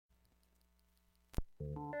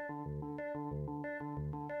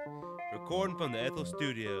Recording from the Ethel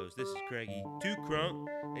Studios, this is Craigie Two Crunk,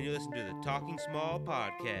 and you listen to the Talking Small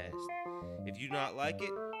podcast. If you do not like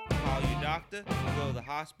it, call your doctor, go to the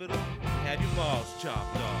hospital, and have your balls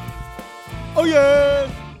chopped off. Oh yeah!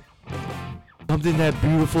 Something that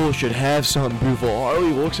beautiful should have something beautiful.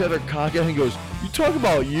 Harley looks at her cock and goes, "You talk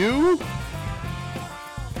about you?"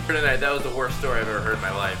 Tonight, that was the worst story I've ever heard in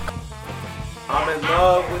my life. I'm in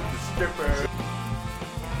love with the stripper.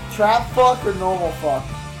 Trap fuck or normal fuck?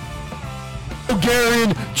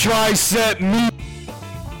 Bulgarian tricep meat.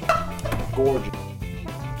 Gorgeous.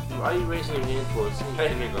 Why are you raising your hand towards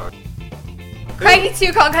kindergarten? Craigie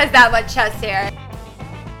Two Crunk has that much chest hair.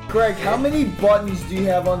 Craig, how many buttons do you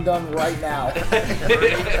have undone right now?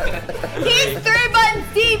 He's 3 buttons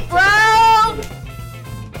deep, bro!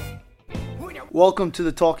 Welcome to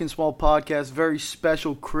the Talking Small podcast, very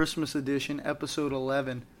special Christmas edition, episode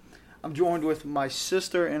 11. I'm joined with my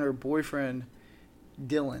sister and her boyfriend,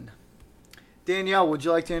 Dylan. Danielle, would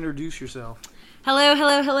you like to introduce yourself?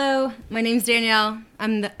 Hello. My name's Danielle.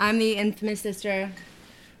 I'm the infamous sister.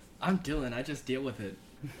 I'm Dylan. I just deal with it.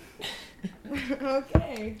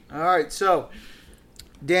 Okay. All right, so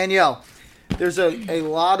Danielle, there's a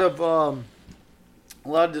lot of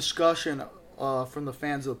discussion from the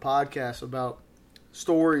fans of the podcast about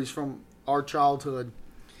stories from our childhood,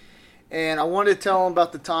 and I wanted to tell them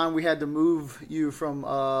about the time we had to move you from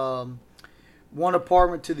one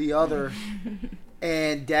apartment to the other,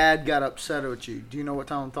 and Dad got upset with you. Do you know what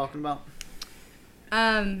time I'm talking about?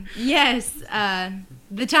 Yes.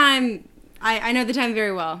 The time. I know the time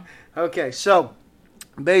very well. Okay, so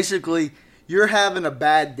basically, you're having a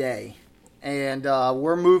bad day, and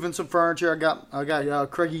we're moving some furniture. I got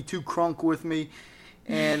Craigie Two Crunk with me,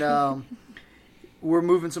 and we're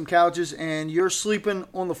moving some couches, and you're sleeping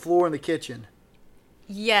on the floor in the kitchen.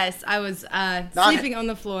 Yes, I was sleeping on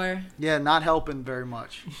the floor. Yeah, not helping very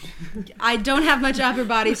much. I don't have much upper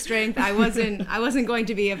body strength. I wasn't going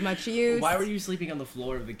to be of much use. Why were you sleeping on the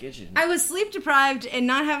floor of the kitchen? I was sleep deprived and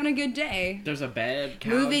not having a good day. There's a bad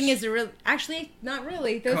couch. Moving is actually not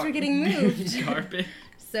really. Those were getting moved. Carpet.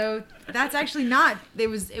 So that's actually not. It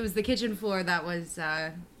was the kitchen floor that was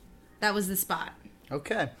the spot.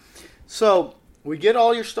 Okay, so we get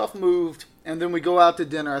all your stuff moved, and then we go out to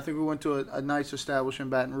dinner. I think we went to a nice establishment in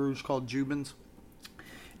Baton Rouge called Jubin's.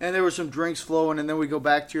 And there were some drinks flowing, and then we go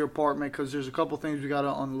back to your apartment because there's a couple things we got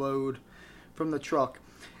to unload from the truck.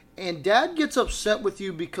 And Dad gets upset with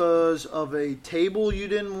you because of a table you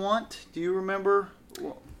didn't want. Do you remember?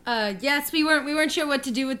 Yes, we weren't sure what to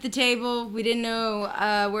do with the table. We didn't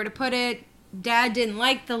know where to put it. Dad didn't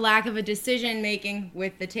like the lack of a decision making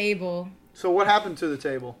with the table. So what happened to the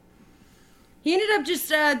table? He ended up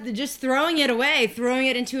just throwing it away, throwing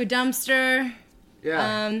it into a dumpster.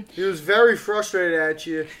 Yeah, he was very frustrated at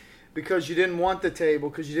you because you didn't want the table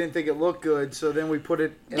because you didn't think it looked good. So then we put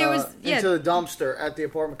it into the dumpster at the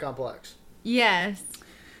apartment complex. Yes.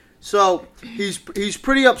 So he's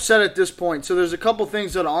pretty upset at this point. So there's a couple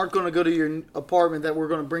things that aren't going to go to your apartment that we're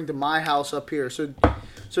going to bring to my house up here. So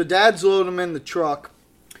Dad's loading them in the truck,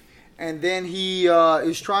 and then he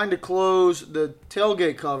is trying to close the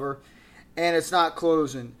tailgate cover, and it's not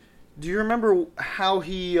closing. Do you remember how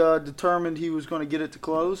he determined he was going to get it to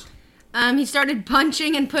close? He started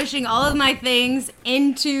punching and pushing all of my things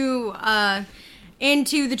into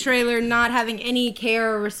the trailer, not having any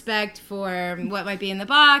care or respect for what might be in the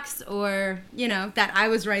box, or that I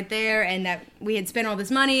was right there and that we had spent all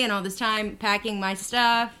this money and all this time packing my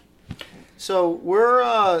stuff. So we're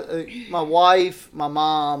my wife, my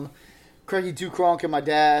mom, Craigie Two Crunk, and my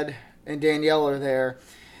dad and Danielle are there,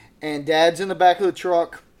 and Dad's in the back of the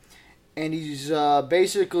truck. And he's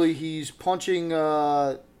he's punching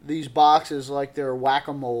these boxes like they're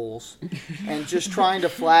whack-a-moles and just trying to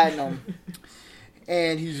flatten them.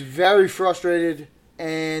 And he's very frustrated.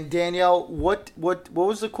 And Danielle, what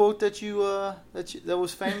was the quote that that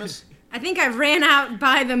was famous? I think I ran out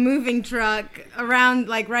by the moving truck around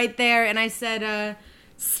like right there, and I said,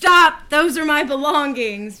 "Stop! Those are my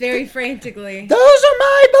belongings!" Very frantically. Those are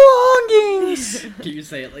my belongings. Can you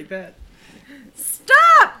say it like that?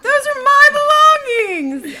 Stop! Those are my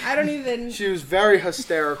belongings! I don't even... She was very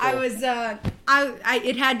hysterical. I was,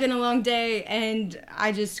 it had been a long day, and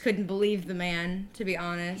I just couldn't believe the man, to be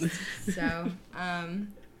honest. So,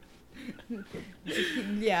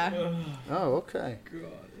 yeah. Oh, okay.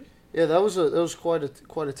 God. Yeah, that was quite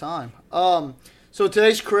a time. So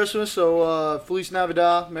today's Christmas, so Feliz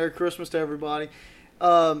Navidad, Merry Christmas to everybody.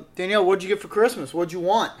 Danielle, what'd you get for Christmas? What'd you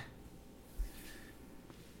want?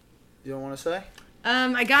 You don't want to say?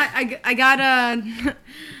 I got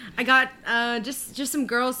I got just some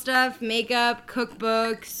girl stuff, makeup,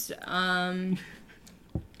 cookbooks,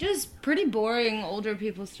 just pretty boring older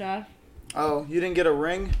people stuff. Oh, you didn't get a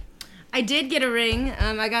ring? I did get a ring.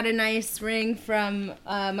 I got a nice ring from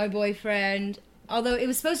my boyfriend. Although it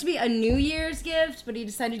was supposed to be a New Year's gift, but he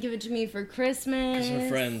decided to give it to me for Christmas. Because her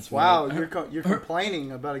friends. Wow, you're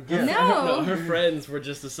complaining about a gift. No, her friends were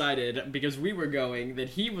just decided because we were going that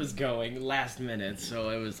he was going last minute,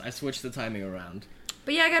 so I switched the timing around.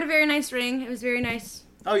 But yeah, I got a very nice ring. It was very nice.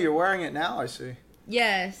 Oh, you're wearing it now, I see.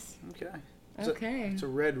 Yes. Okay. It's a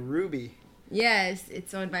red ruby. Yes,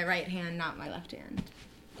 it's on my right hand, not my left hand.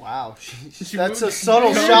 Wow, that's a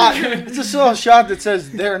subtle shot. It's a subtle shot that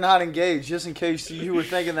says they're not engaged, just in case you were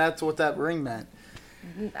thinking that's what that ring meant.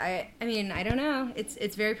 I mean, I don't know.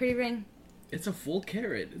 It's very pretty ring. It's a full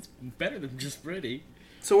carat. It's better than just pretty.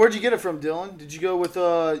 So where'd you get it from, Dylan? Did you go with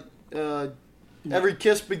Every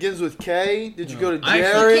Kiss Begins with K? Did you go to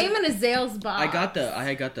Jared? It came in a Zales box.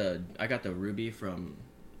 I got the ruby from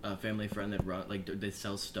a family friend that they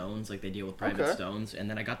sell stones, like they deal with private stones, and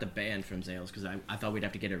then I got the band from Zales because I thought we'd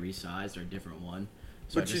have to get a resized or a different one.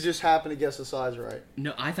 So but you just happened to guess the size right.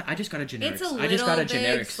 No, I just got a generic. It's a little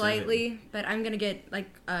big, slightly, but I'm gonna get like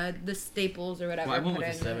the staples or whatever. Well, I went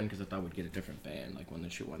with the 7 because I thought we'd get a different band, like one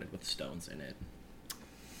that she wanted with stones in it.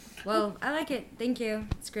 Well, I like it. Thank you.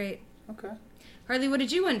 It's great. Okay. Harley, what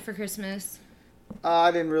did you want for Christmas? I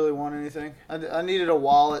didn't really want anything. I needed a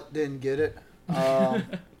wallet, didn't get it.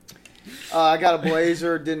 I got a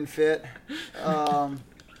blazer, didn't fit. Other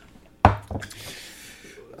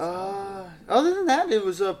than that, it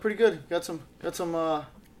was pretty good. Got some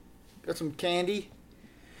candy.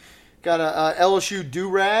 Got a LSU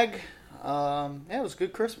do-rag. Yeah, it was a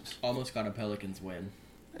good Christmas. Almost got a Pelicans win.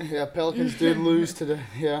 Yeah, Pelicans did lose today.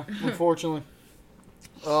 Yeah, unfortunately.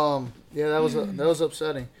 Yeah, that was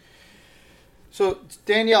upsetting. So,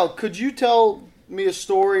 Danielle, could you tell me a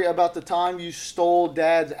story about the time you stole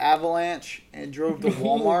Dad's Avalanche and drove to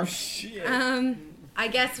Walmart? Oh, shit. I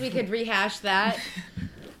guess we could rehash that.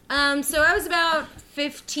 So I was about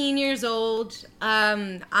 15 years old.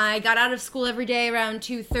 I got out of school every day around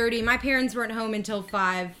 2:30. My parents weren't home until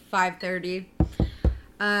 5:30.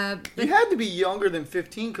 You had to be younger than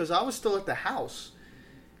 15 because I was still at the house.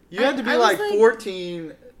 You had to be like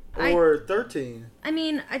 14 or 13. I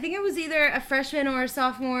mean, I think I was either a freshman or a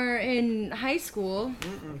sophomore in high school.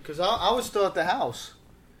 Because I was still at the house.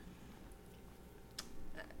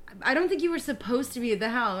 I don't think you were supposed to be at the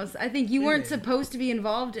house. I think you weren't supposed to be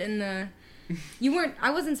involved in the... You weren't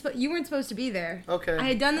supposed to be there. Okay. I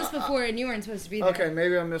had done this before, and you weren't supposed to be there. Okay,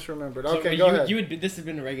 maybe I misremembered. So okay, go ahead. This had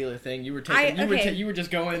been a regular thing. You were taking. You were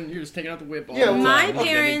just taking out the whip.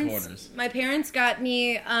 My parents got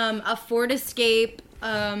me a Ford Escape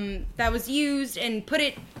that was used and put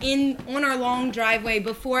it on our long driveway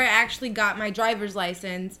before I actually got my driver's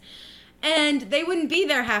license. And they wouldn't be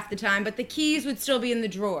there half the time, but the keys would still be in the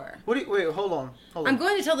drawer. Wait, hold on. I'm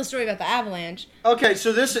going to tell the story about the Avalanche. Okay,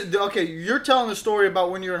 so you're telling the story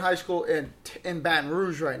about when you were in high school in Baton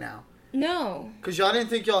Rouge right now. No. Because y'all didn't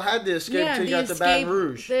think y'all had the Escape until you got to Baton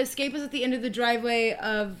Rouge. The Escape was at the end of the driveway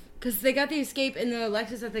because they got the Escape and the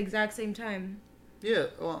Lexus at the exact same time. Yeah,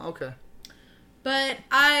 well, okay. But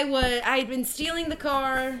I had been stealing the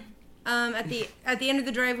car... at the end of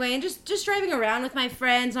the driveway and just driving around with my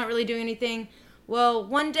friends, not really doing anything. Well,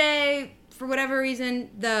 one day, for whatever reason,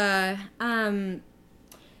 the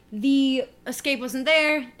Escape wasn't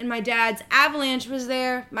there, and my dad's Avalanche was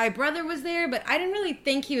there. My brother was there, but I didn't really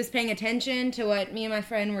think he was paying attention to what me and my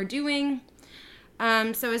friend were doing. So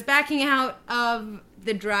I was backing out of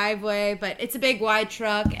the driveway, but it's a big wide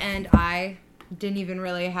truck, and I didn't even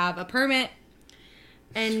really have a permit.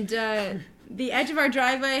 And the edge of our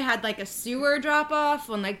driveway had like a sewer drop off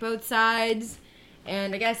on like both sides,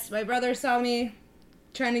 and I guess my brother saw me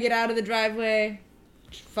trying to get out of the driveway,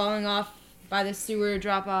 falling off by the sewer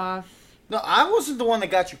drop off. No, I wasn't the one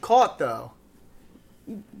that got you caught though.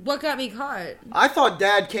 What got me caught? I thought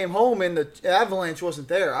Dad came home and the Avalanche wasn't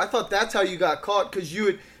there. I thought that's how you got caught because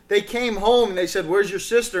they came home and they said, "Where's your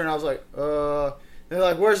sister?" And I was like, They're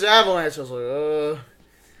like, "Where's the Avalanche?" I was like,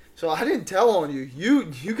 So I didn't tell on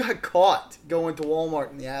you. You got caught going to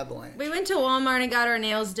Walmart in the Avalanche. We went to Walmart and got our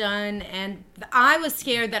nails done, and I was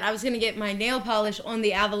scared that I was going to get my nail polish on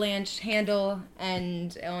the Avalanche handle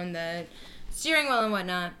and on the steering wheel and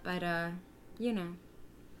whatnot, but,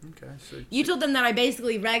 Okay. So you told them that I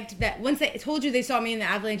basically wrecked that. Once they told you they saw me in the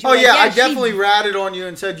Avalanche. I definitely ratted on you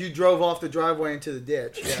and said you drove off the driveway into the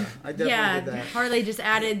ditch. Yeah, I definitely did that. Harley just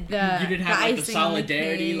added the You didn't have the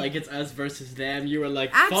solidarity, like it's us versus them. You were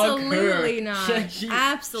like, fuck her. Absolutely not.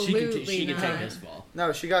 Absolutely she can not. take this fall.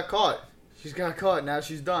 No, she got caught. She's got caught. Now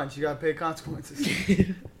she's done. She got to pay consequences.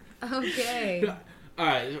 Okay. All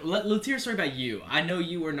right, let's hear a story about you. I know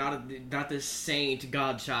you were not this saint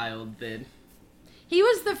godchild that... He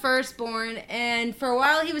was the firstborn, and for a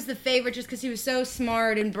while he was the favorite just because he was so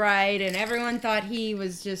smart and bright, and everyone thought he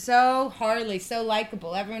was just so Harley, so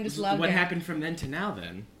likable. Everyone just loved him. What happened from then to now,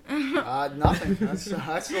 then? Nothing.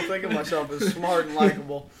 I still think of myself as smart and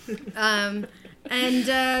likable. And,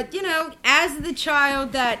 as the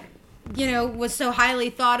child that, was so highly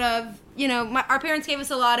thought of, our parents gave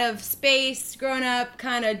us a lot of space growing up,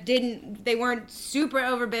 they weren't super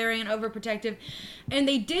overbearing and overprotective, and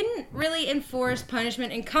they didn't really enforce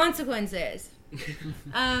punishment and consequences.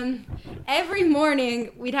 Every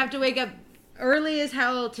morning, we'd have to wake up early as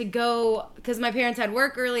hell to go, because my parents had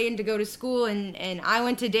work early and to go to school, and I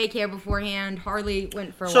went to daycare beforehand. Harley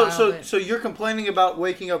went for a while. So you're complaining about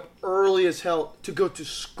waking up early as hell to go to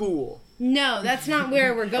school? No, that's not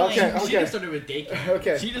where we're going. Okay. She just started with daycare.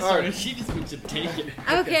 Okay. She just went to take it.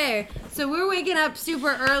 Okay, so we're waking up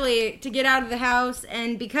super early to get out of the house,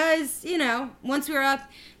 and because, once we were up,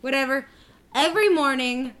 whatever, every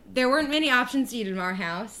morning, there weren't many options to eat in our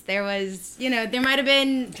house. There was, there might have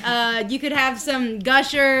been, you could have some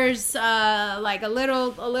Gushers, like a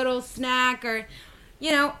little snack, or,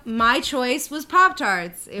 my choice was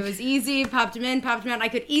Pop-Tarts. It was easy, popped them in, popped them out. I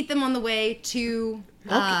could eat them on the way to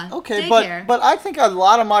okay, daycare. but I think a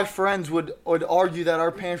lot of my friends would argue that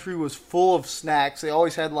our pantry was full of snacks. They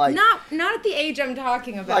always had like not at the age I'm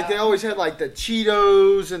talking about. Like they always had like the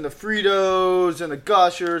Cheetos and the Fritos and the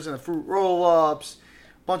Gushers and the Fruit Roll-Ups,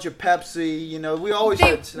 a bunch of Pepsi. We always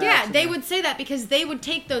had snacks. Yeah, they would say that because they would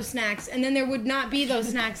take those snacks and then there would not be those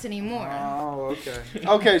snacks anymore. Oh, okay.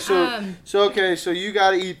 Okay, so you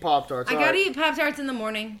got to eat Pop-Tarts. I got to eat Pop-Tarts in the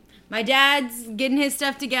morning. My dad's getting his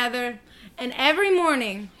stuff together. And every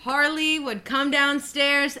morning, Harley would come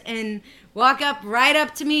downstairs and walk right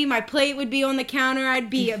up to me. My plate would be on the counter. I'd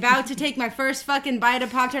be about to take my first fucking bite of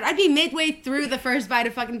Pop-Tart. I'd be midway through the first bite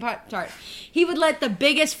of fucking Pop-Tart. He would let the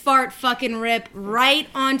biggest fart fucking rip right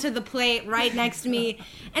onto the plate right next to me.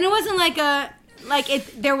 And it wasn't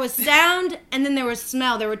there was sound and then there was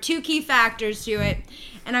smell. There were two key factors to it.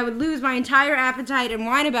 And I would lose my entire appetite and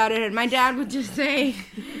whine about it. And my dad would just say...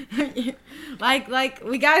 Like,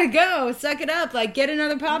 we gotta go. Suck it up. Like, get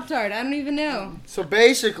another Pop-Tart. I don't even know. So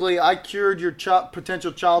basically, I cured your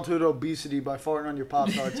potential childhood obesity by farting on your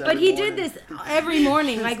Pop-Tarts every But he morning. did this every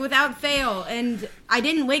morning, like, without fail. And I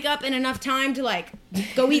didn't wake up in enough time to, like,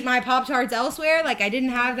 go eat my Pop-Tarts elsewhere. Like, I didn't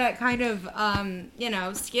have that kind of,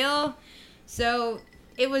 skill. So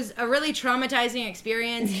it was a really traumatizing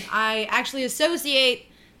experience. I actually associate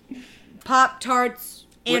Pop-Tarts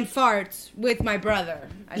and farts with my brother.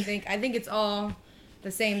 I think it's all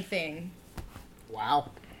the same thing.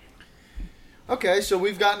 Wow. Okay, so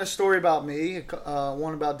we've gotten a story about me,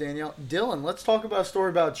 one about Danielle. Dylan, let's talk about a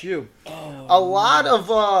story about you. A lot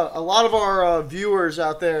of our viewers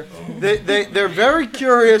out there, they're very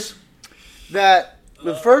curious that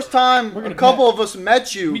the first time a couple of us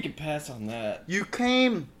met you, we can pass on that. You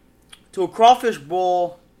came to a crawfish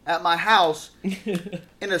bowl at my house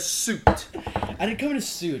in a suit. I didn't come in a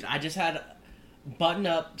suit. I just had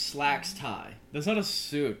button-up slacks tie. That's not a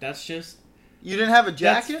suit. That's just... You didn't have a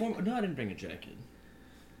jacket? No, I didn't bring a jacket.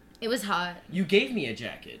 It was hot. You gave me a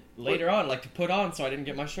jacket later on, like to put on so I didn't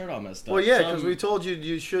get my shirt all messed up. Well, yeah, because we told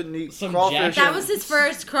you shouldn't eat some crawfish. jacket. That was his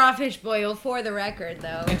first crawfish boil, for the record,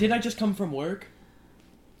 though. And did I just come from work?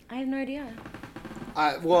 I have no idea.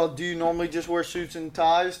 Well, do you normally just wear suits and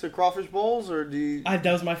ties to crawfish bowls, or do you... That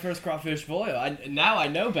was my first crawfish boil. Now I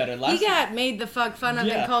know better. He got made the fuck fun of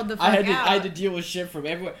and called the fuck out. I had to deal with shit from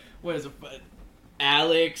everywhere. What is it?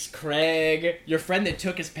 Alex, Craig, your friend that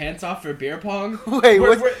took his pants off for beer pong. Wait,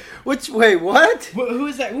 what? Who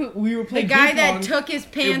is that? We were playing the guy beer pong, that took his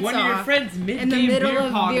pants off. One of your friends in the middle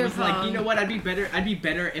of beer was pong. Like, you know what? I'd be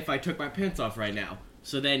better if I took my pants off right now.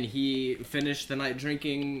 So then he finished the night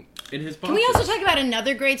drinking in his boxers. Can we also talk about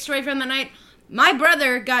another great story from the night? My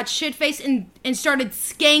brother got shit-faced and started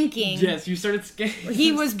skanking. Yes, you started skanking.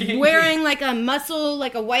 He was wearing like a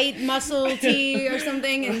white muscle tee or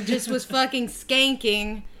something, and just was fucking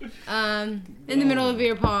skanking in the middle of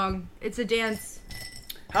beer pong. It's a dance.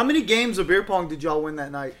 How many games of beer pong did y'all win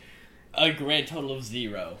that night? A grand total of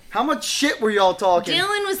 0. How much shit were y'all talking?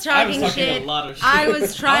 Dylan was talking shit. A lot of shit. I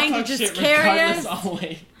was trying to just carry us.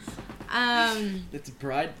 Always. It's a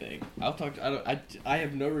pride thing. I'll talk. I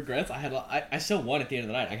have no regrets. I still won at the end of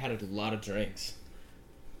the night. I had a lot of drinks,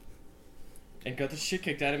 and got the shit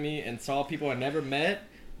kicked out of me, and saw people I never met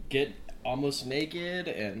get almost naked,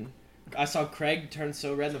 and I saw Craig turn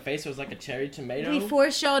so red in the face it was like a cherry tomato. We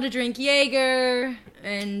forced y'all to drink Jaeger,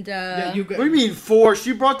 and Yeah, what do you mean forced?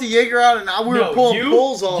 You brought the Jaeger out, and we were pulling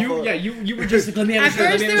pulls off. You were just like, let me have At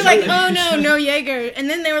first they were like, oh no Jaeger, and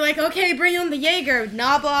then they were like, okay, bring on the Jaeger.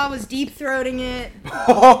 Nabla was deep throating it.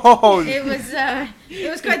 Oh, it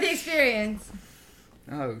was quite the experience.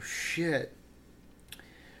 Oh shit.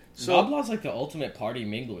 So Nabla's like the ultimate party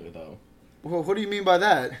mingler, though. Well, what do you mean by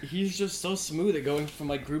that? He's just so smooth at going from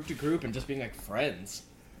like group to group and just being like friends.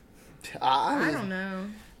 I don't know.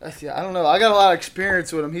 I don't know. I got a lot of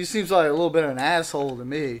experience with him. He seems like a little bit of an asshole to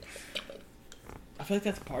me. I feel like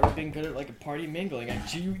that's part of being good at like a party mingling.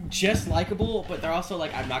 Like, you just likable, but they're also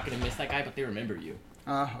like, I'm not gonna miss that guy, but they remember you.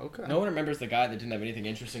 Okay. No one remembers the guy that didn't have anything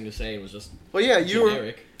interesting to say and was just well, yeah,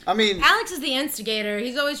 generic. Alex is the instigator.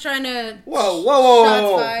 He's always trying to. Whoa!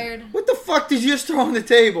 Shots fired. What the fuck did you just throw on the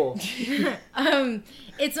table?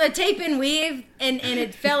 It's a tape and weave, and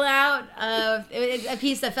it fell out. A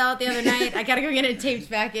piece that fell out the other night. I gotta go get it taped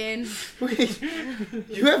back in. Wait,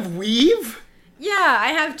 you have weave? Yeah, I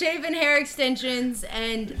have tape and hair extensions,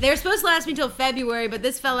 and they're supposed to last me till February, but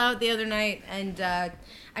this fell out the other night, and I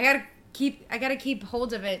gotta keep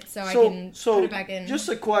hold of it so I can put it back in. Just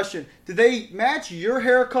a question: did they match your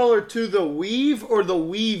hair color to the weave, or the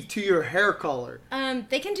weave to your hair color?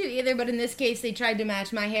 They can do either, but in this case, they tried to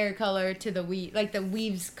match my hair color to the weave, like the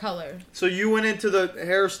weave's color. So you went into the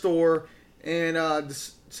hair store and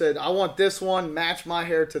said, "I want this one. Match my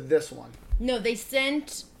hair to this one." No, they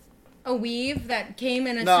sent a weave that came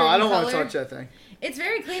in a certain color. No, I don't want to touch that thing. It's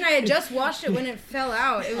very clean. I had just washed it when it fell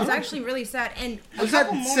out. It was actually really sad. And was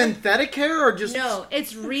that synthetic hair or just... No,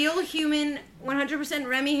 it's real human, 100%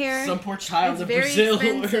 Remy hair. Some poor child in Brazil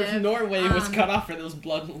or Norway was cut off for those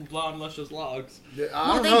blonde, luscious locks.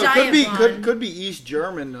 I don't know. Could be East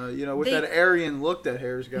German, with that Aryan look that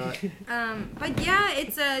hair's got. But yeah,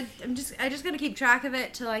 I just gotta keep track of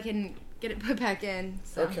it till I can get it put back in.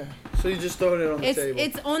 So. Okay. So you're just throwing it on the table.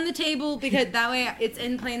 It's on the table because that way it's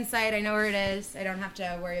in plain sight. I know where it is. I don't have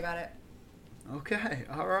to worry about it. Okay.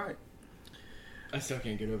 All right. I still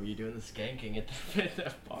can't get over you doing the skanking at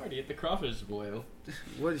the party at the crawfish boil.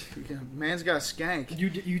 What? Man's got skank.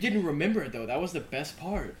 You didn't remember it though. That was the best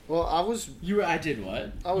part. Well, I was. I did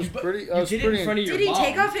what? I was pretty. You did it in front of your mom. Did he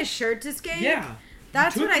take off his shirt to skank? Yeah.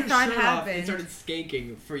 That's what I thought happened. And started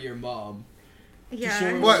skanking for your mom.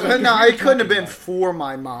 Yeah. No, it couldn't have been for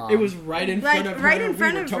my mom. It was right in front of her. Right in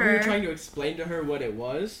front of her. We were trying to explain to her what it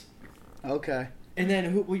was. Okay. And then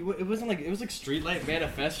it was like Streetlight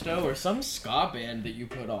Manifesto or some ska band that you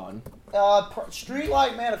put on.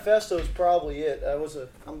 Streetlight Manifesto is probably it.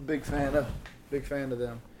 I'm a big fan of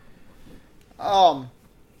them.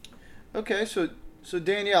 Okay, so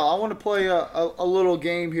Danielle, I want to play a little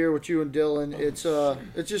game here with you and Dylan.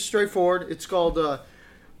 It's just straightforward. It's called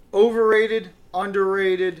overrated,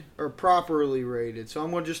 underrated, or properly rated. So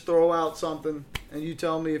I'm going to just throw out something, and you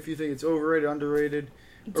tell me if you think it's overrated, underrated.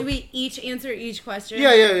 Do we each answer each question?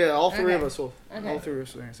 Yeah. All three of us will. Okay. All three of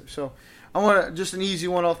us will answer. So I want just an easy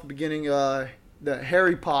one off the beginning. The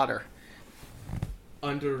Harry Potter.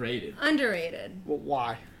 Underrated. Well,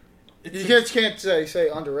 why? You just can't say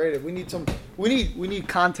underrated. We need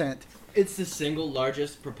content. It's the single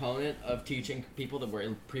largest proponent of teaching people that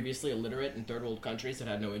were previously illiterate in third world countries that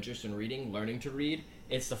had no interest in reading, learning to read.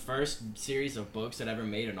 It's the first series of books that ever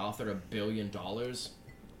made an author $1 billion.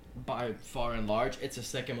 By far and large, it's the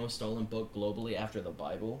second most stolen book globally after the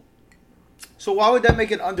Bible. So why would that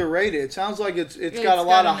make it underrated? It sounds like it's got a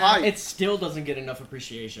lot of hype. It still doesn't get enough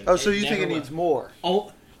appreciation. Oh, so you think it needs more?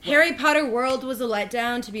 Oh, Harry Potter World was a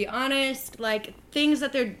letdown, to be honest. Like things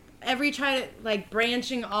that they're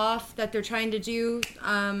branching off that they're trying to do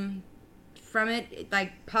from it,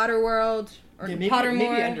 like Potter World. Or maybe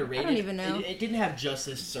underrated. I don't even know. It didn't have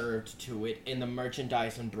justice served to it in the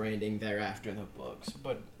merchandise and branding thereafter the books,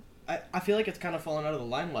 but I feel like it's kind of fallen out of the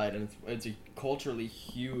limelight, and it's a culturally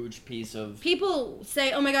huge piece of... People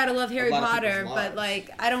say, oh my god, I love Harry Potter, but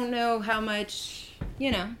I don't know how much,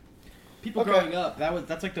 People growing up,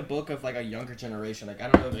 that's like the book of like a younger generation. Like I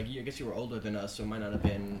don't know, I guess you were older than us, so it might not have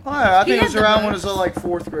been. Oh, yeah, I think it was around when it was like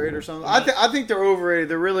 4th grade or something. I think they're overrated.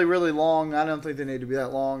 They're really, really long. I don't think they need to be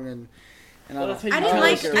that long, and I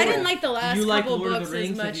didn't like the last couple Lord books of the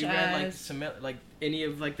Rings? as much as like any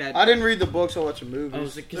of like that. I didn't read the books. I watched the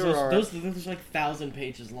movies. Those like 1,000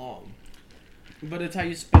 pages long, but it's how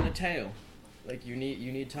you spin a tale. Like you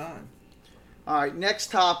need time. All right,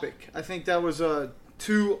 next topic. I think that was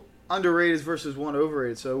 2 underrated versus 1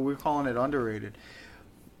 overrated, so we're calling it underrated.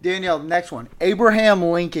 Danielle, next one. Abraham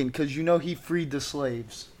Lincoln, because he freed the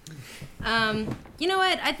slaves. You know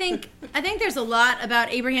what? I think there's a lot about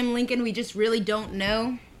Abraham Lincoln we just really don't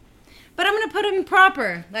know. But I'm going to put him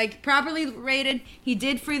proper, like properly rated. He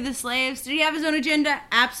did free the slaves. Did he have his own agenda?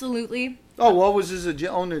 Absolutely. Oh, what was his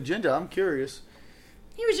own agenda? I'm curious.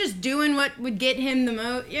 He was just doing what would get him the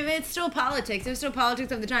most. I mean, it's still politics. It was still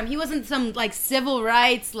politics of the time. He wasn't some, like, civil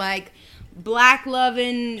rights, like,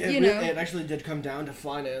 black-loving, It actually did come down to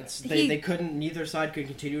finance. They couldn't, neither side could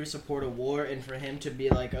continue to support a war, and for him to be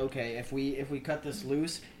like, okay, if we cut this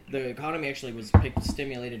loose, the economy actually was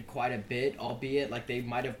stimulated quite a bit, albeit, like, they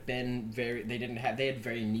might have been they had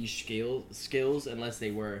very niche skills, unless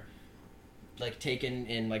they were, like, taken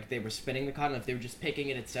in, like, they were spinning the cotton. If they were just picking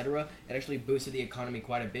it, etc., it actually boosted the economy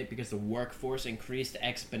quite a bit because the workforce increased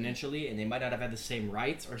exponentially, and they might not have had the same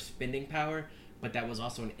rights or spending power, but that was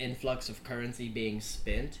also an influx of currency being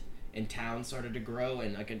spent, and towns started to grow,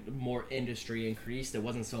 and, like, more industry increased. It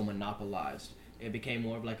wasn't so monopolized. It became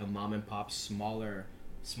more of, like, a mom-and-pop, smaller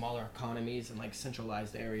economies and, like,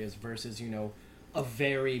 centralized areas versus, a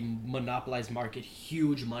very monopolized market,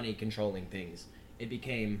 huge money controlling things. It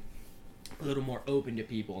became a little more open to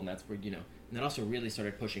people, and that's where, and that also really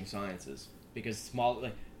started pushing sciences, because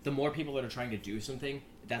the more people that are trying to do something,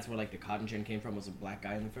 that's where, like, the cotton gin came from, was a black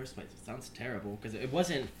guy in the first place. It sounds terrible, because it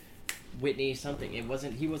wasn't Whitney something. He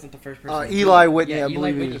wasn't the first person. Eli Whitney, yeah, I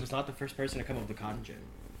believe Eli Whitney was not the first person to come up with the cotton gin.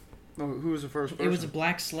 Oh, who was the first person? It was a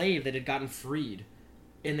black slave that had gotten freed,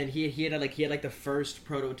 and then he had the first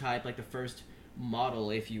prototype, like the first model,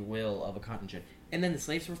 if you will, of a cotton gin. And then the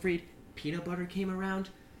slaves were freed. Peanut butter came around.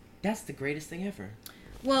 That's the greatest thing ever.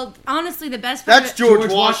 Well, honestly, the best part... That's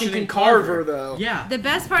George Washington Carver, though. Yeah. The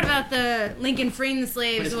best part about the Lincoln freeing the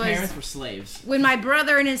slaves was... his parents were slaves. When my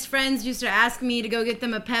brother and his friends used to ask me to go get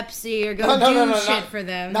them a Pepsi or go do shit for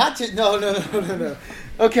them. No.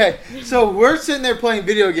 Okay, so we're sitting there playing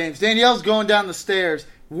video games. Danielle's going down the stairs.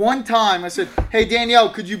 One time, I said, hey, Danielle,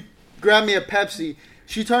 could you grab me a Pepsi?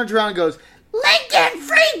 She turns around and goes... Lincoln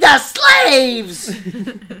freed the slaves!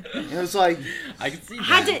 It was like... I can see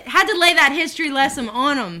that. Had to lay that history lesson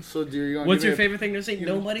on them. So, what's your favorite thing to say?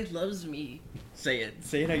 Nobody loves me. Say it.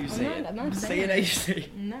 Say it how you say it. I'm not saying it how you say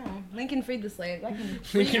it. No. Lincoln freed the slaves. I can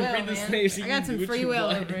Lincoln freed the slaves. I got some free will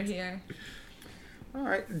over here. All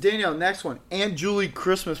right. Danielle, next one. Aunt Julie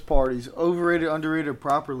Christmas parties. Overrated, underrated, or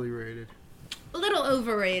properly rated? A little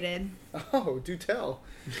overrated. Oh, do tell.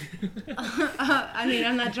 I mean,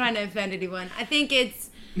 I'm not trying to offend anyone. I think it's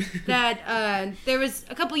that there was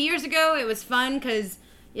a couple years ago, it was fun because,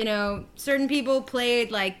 certain people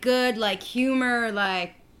played, like, good, like, humor,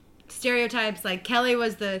 like, stereotypes. Like, Kelly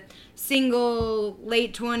was the single,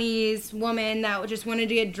 late 20s woman that just wanted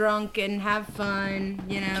to get drunk and have fun,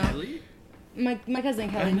 Kelly? My cousin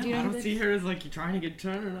Kelly. Do you know I don't see her as, like, trying to get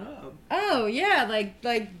turned up. Oh, yeah,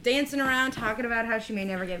 like dancing around, talking about how she may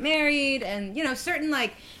never get married, and, certain,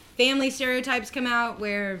 like, family stereotypes come out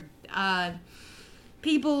where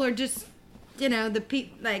people are just,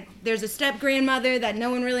 there's a step-grandmother that no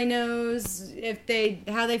one really knows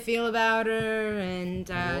how they feel about her, and...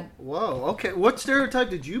 Whoa, okay, what stereotype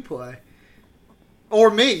did you play? Or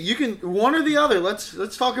me. You can one or the other.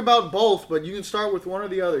 Let's talk about both, but you can start with one or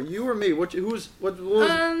the other. You or me? What was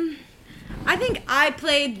I think I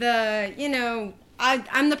played the,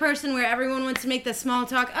 I'm the person where everyone wants to make the small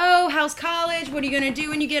talk. Oh, how's college? What are you going to do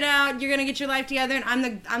when you get out? You're going to get your life together. And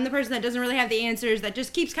I'm the person that doesn't really have the answers, that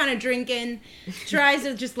just keeps kind of drinking, tries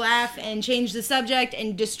to just laugh and change the subject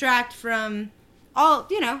and distract from all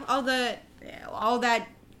that.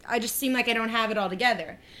 I just seem like I don't have it all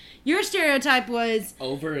together. Your stereotype was...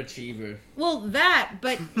 overachiever. Well, that,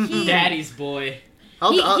 but he... Daddy's boy.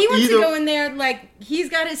 He wants to go in there, like,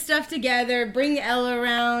 he's got his stuff together, bring Ella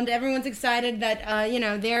around, everyone's excited that,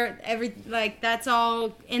 that's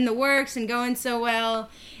all in the works and going so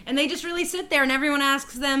well, and they just really sit there and everyone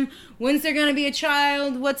asks them, when's there going to be a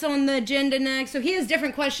child, what's on the agenda next, so he has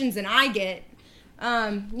different questions than I get,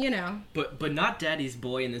 But not daddy's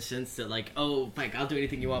boy in the sense that, like, oh, like, I'll do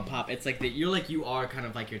anything you want, Pop. It's like that you are kind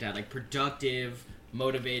of like your dad, like, productive,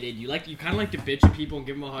 motivated, you kind of like to bitch at people and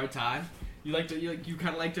give them a hard time. You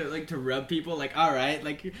kind of like to rub people, like, all right,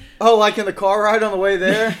 like... Oh, like in the car ride on the way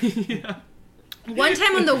there? Yeah. One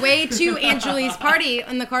time on the way to Aunt Julie's party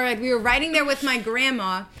on the car ride, we were riding there with my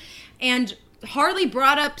grandma, and Harley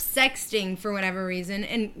brought up sexting for whatever reason,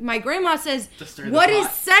 and my grandma says, "What is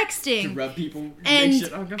sexting?" To rub people,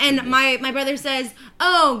 and my brother says,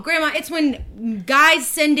 "Oh, Grandma, it's when guys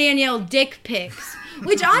send Danielle dick pics."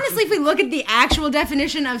 Which, honestly, if we look at the actual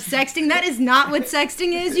definition of sexting, that is not what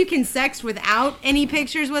sexting is. You can sext without any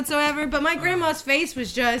pictures whatsoever. But my grandma's face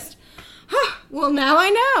was just, well, now I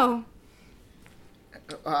know.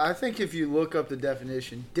 I think if you look up the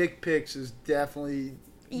definition, dick pics is definitely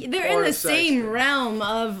they're in the same realm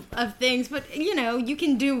of things, but you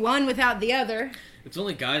can do one without the other. It's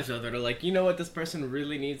only guys though that are like, you know what this person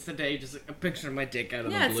really needs today? Just a picture of my dick out of the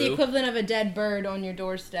blue. Yeah, it's the equivalent of a dead bird on your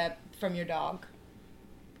doorstep from your dog.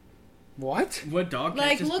 What? What dog?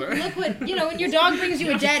 Like, look what, when your dog brings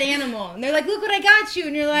you a dead animal, and they're like, look what I got you,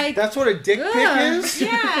 and you're like... That's what a dick pic is?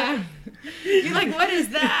 Yeah. You're like, what is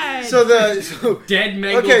that? Dead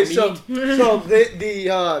mangled meat. So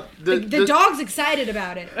the dog's excited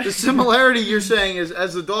about it. The similarity you're saying is,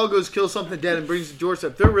 as the dog goes kill something dead and brings it to the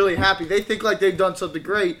doorstep, they're really happy. They think like they've done something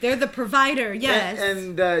great. They're the provider, yes.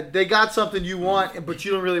 And they got something you want, but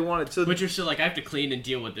you don't really want it. So but you're still like, I have to clean and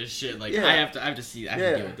deal with this shit. Like, I have to see. I have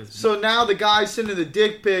to deal with this. So now the guy sending the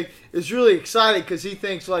dick pic is really excited because he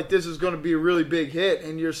thinks like this is going to be a really big hit,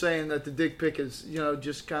 and you're saying that the dick pic is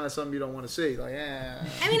just kind of something you don't want to see. Like,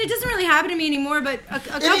 I mean, it doesn't really happen to me anymore, but a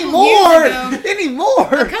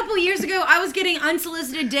couple years ago, I was getting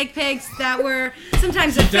unsolicited dick pics that were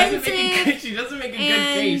sometimes offensive. She doesn't make a good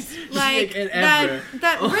case. Like that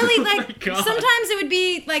really like sometimes it would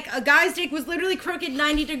be like a guy's dick was literally crooked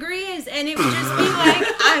 90 degrees, and it would just be like,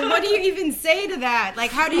 what do you even say to that?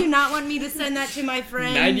 Like, how do you not want me to send that to my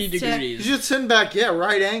friends? 90 degrees. You should send back,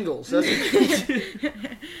 right angles. That's what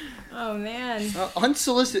Oh man.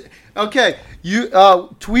 Unsolicited. Okay, you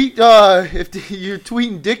tweet if you're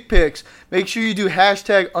tweeting dick pics. Make sure you do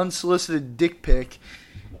hashtag unsolicited dick pic.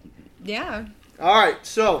 Yeah. All right.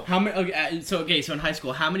 So how many? So in high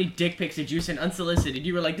school, how many dick pics did you send unsolicited?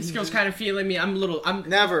 You were like, this girl's kind of feeling me. I'm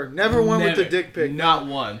never went with the dick pic. Not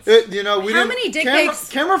once. We how didn't. Many dick pics?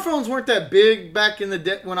 Camera phones weren't that big back in the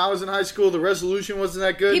day when I was in high school. The resolution wasn't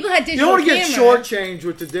that good. People had digital. You don't want to get shortchanged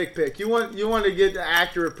with the dick pic. You want to get the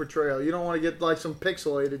accurate portrayal. You don't want to get like some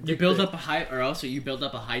pixelated. You build up a height, or also you build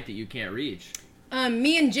up a height that you can't reach.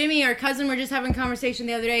 Me and Jimmy, our cousin, were just having a conversation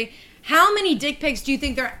the other day. How many dick pics do you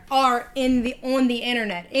think there are on the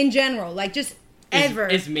internet in general? Like, just ever.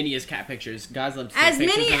 As many as cat pictures. Guys love to take as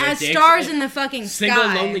many of as dicks. Stars in the fucking Single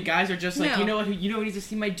sky. lonely guys are just like, No. you know what needs to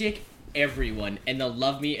see my dick? Everyone. And they'll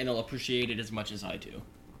love me and they'll appreciate it as much as I do.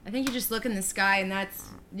 I think you just look in the sky and that's,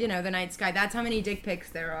 the night sky. That's how many dick pics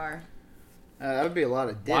there are. That would be a lot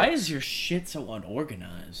of dicks. Why is your shit so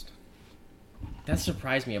unorganized? That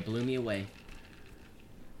surprised me. It blew me away.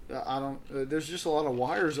 I don't. There's just a lot of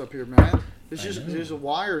wires up here, man. There's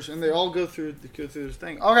wires, and they all go through this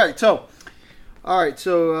thing. All right,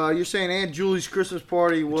 so you're saying Aunt Julie's Christmas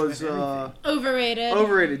party was overrated.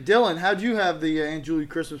 Overrated. Dylan, how'd you have the Aunt Julie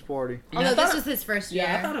Christmas party? Although this was his first year.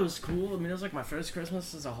 Yeah, I thought it was cool. I mean, it was like my first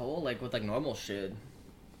Christmas as a whole, like with like normal shit.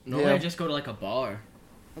 Normally I just go to like a bar.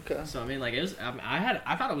 Okay. So I mean, like it was.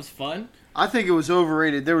 I thought it was fun. I think it was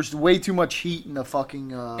overrated. There was way too much heat in the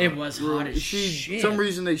fucking. It was hot as For shit. some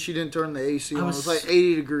reason she didn't turn the AC on. It was like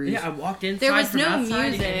 80 degrees. Yeah, I walked inside. There was from no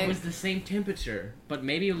outside music. And it was the same temperature, but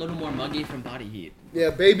maybe a little more muggy from body heat.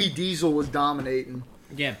 Yeah, Baby Diesel was dominating.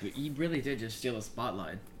 Yeah, but he really did just steal a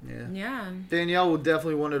spotlight. Yeah. Danielle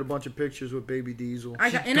definitely wanted a bunch of pictures with Baby Diesel. I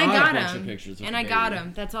got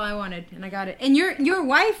him. That's all I wanted, and I got it. And your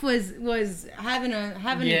wife was having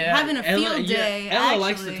a field day. Ella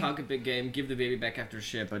likes to talk a big game, give the baby back after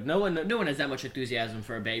shit, but no one has that much enthusiasm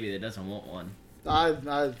for a baby that doesn't want one.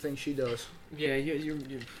 I think she does. Yeah,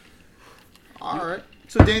 you. All right.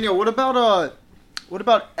 So Danielle, what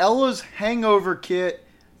about Ella's hangover kit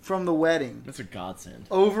from the wedding? That's a godsend.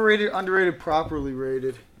 Overrated, underrated, properly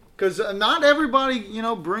rated. Because not everybody,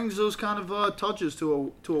 brings those kind of touches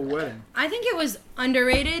to a wedding. I think it was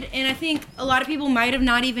underrated, and I think a lot of people might have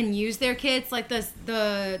not even used their kits. Like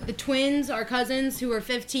the twins, our cousins who were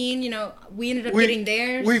 15, we ended up getting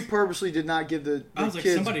theirs. We purposely did not give the I was like,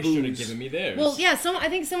 kids somebody booze. should have given me theirs. Well, yeah, I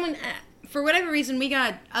think someone, for whatever reason, we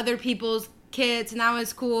got other people's kits, and that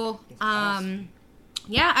was cool. Awesome.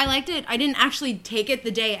 Yeah, I liked it. I didn't actually take it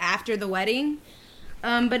the day after the wedding.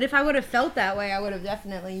 But if I would have felt that way, I would have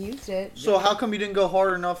definitely used it. So how come you didn't go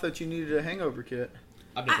hard enough that you needed a hangover kit?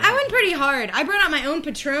 I went pretty hard. I brought out my own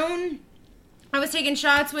Patron. I was taking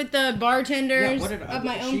shots with the bartenders of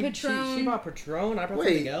my own Patron. She brought Patron. I brought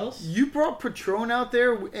something else. You brought Patron out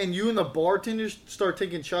there, and you and the bartenders start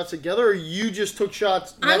taking shots together, or you just took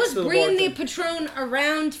shots next to the bartender? I was bringing the Patron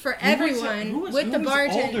around for everyone with the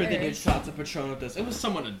bartenders. Older that did shots of Patron with this? It was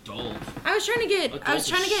someone adult. I was trying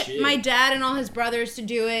to get my dad and all his brothers to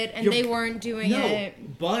do it, and they weren't doing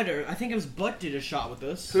it. Bud, I think it was Bud did a shot with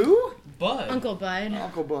us. Who? Bud. Uncle Bud.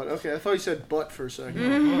 Uncle Bud. Okay, I thought you said butt for a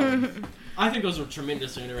second. I think those were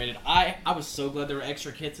tremendously underrated. I was so glad there were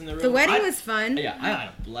extra kits in the room. The wedding was fun. Yeah, I had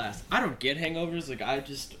a blast. I don't get hangovers. Like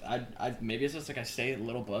I maybe it's just like I stay a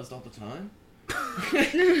little buzzed all the time.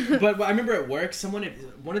 But I remember at work,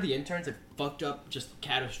 one of the interns had fucked up just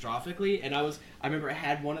catastrophically, and I remember I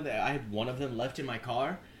had one of them left in my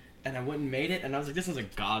car, and I went and made it, and I was like, this is a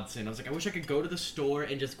godsend. I was like, I wish I could go to the store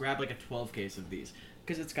and just grab like a 12 case of these.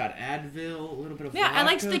 Because it's got Advil, a little bit of vodka, I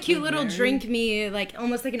liked the cute little drink me, like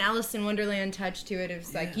almost like an Alice in Wonderland touch to it. It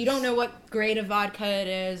was like, you don't know what grade of vodka it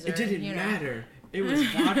is. Or, it didn't matter. It was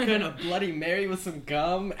vodka and a Bloody Mary with some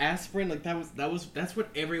gum, aspirin. Like that's what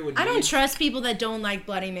everyone needs. I don't trust people that don't like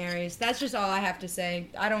Bloody Marys. That's just all I have to say.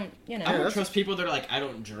 I don't trust people that are like, I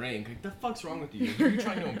don't drink. Like, the fuck's wrong with you? Who are you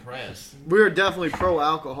trying to impress? We are definitely pro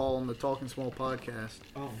alcohol on the Talking Small podcast.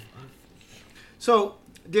 Oh. So,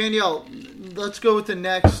 Danielle, let's go with the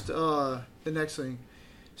next thing.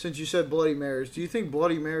 Since you said Bloody Marys, do you think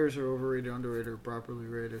Bloody Marys are overrated, underrated, or properly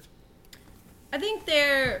rated? I think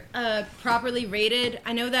they're properly rated.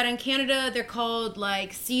 I know that in Canada they're called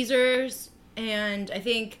like Caesars, and I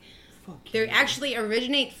think they actually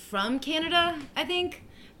originate from Canada. I think,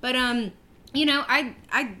 but you know,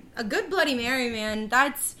 a good Bloody Mary, man.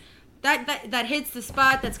 That hits the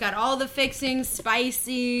spot. That's got all the fixings,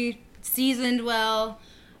 spicy, seasoned well.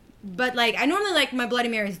 But like, I normally like my Bloody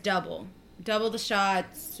Marys double the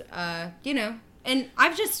shots. You know. And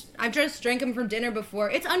I've just drank them for dinner before.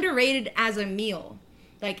 It's underrated as a meal.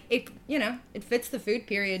 Like, it fits the food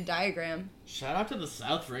period diagram. Shout out to the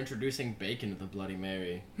South for introducing bacon to the Bloody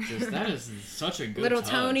Mary. Just that is such a good little touch.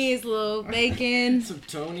 Tony's, little bacon. Some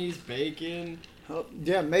Tony's bacon.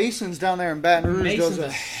 Yeah, Mason's down there in Baton Rouge does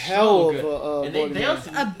a hell of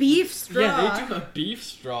a beef straw. Yeah, they do a beef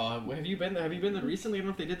straw. Have you been there recently? I don't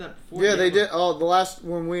know if they did that before. Yeah, they did. Oh, the last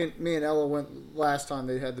when me and Ella went last time,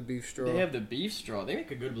 they had the beef straw. They have the beef straw. They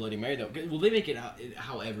make a good Bloody Mary though. Well, they make it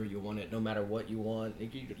however you want it, no matter what you want.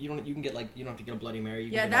 You don't have to get a Bloody Mary.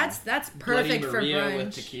 That's perfect for brunch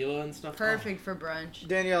with tequila and stuff. Perfect for brunch.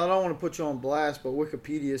 Danielle, I don't want to put you on blast, but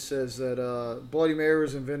Wikipedia says that Bloody Mary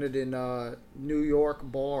was invented in New York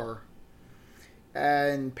bar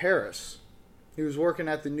and Paris. He was working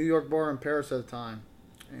at the New York bar in Paris at the time,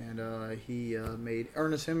 and he made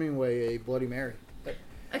Ernest Hemingway a Bloody Mary.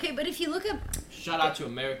 Okay, but if you look up... Shout out to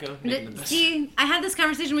America. See, I had this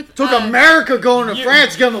conversation with... Took America going to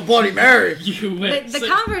France to give him a Bloody Mary. The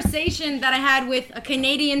conversation that I had with a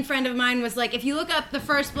Canadian friend of mine was like, if you look up the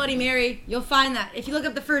first Bloody Mary, you'll find that. If you look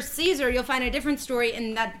up the first Caesar, you'll find a different story,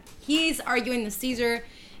 and that he's arguing the Caesar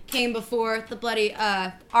came before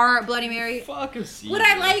the our Bloody Mary. Fuck a Caesar. Would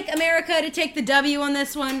I like America to take the W on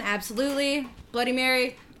this one? Absolutely. Bloody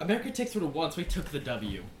Mary. America takes what it wants. We took the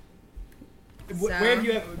W. So, where have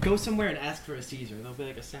you ever go somewhere and ask for a Caesar? They'll be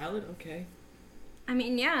like, a salad? Okay. I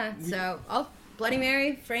mean, yeah. So, Bloody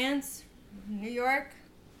Mary, France, New York,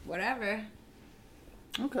 whatever.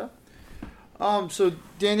 Okay. So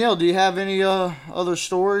Danielle, do you have any other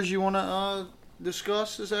stories you want to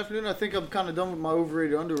discuss this afternoon? I think I'm kind of done with my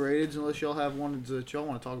overrated, underrated, unless y'all have one that y'all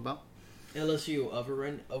want to talk about. LSU,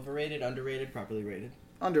 overrated, underrated, properly rated?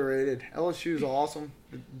 Underrated. LSU's awesome.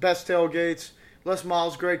 The best tailgates. Les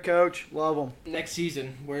Miles, great coach. Love him. Next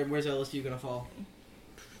season, where's LSU going to fall?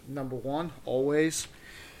 Number one, always.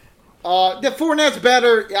 The Fournette's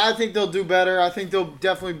better. I think they'll do better. I think they'll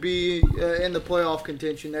definitely be in the playoff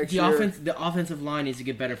contention next year. The offensive line needs to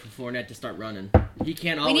get better for Fournette to start running. He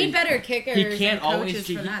can't always. We need better kickers. He can't always.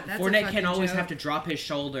 Fournette can't always have to drop his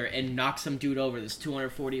shoulder and knock some dude over that's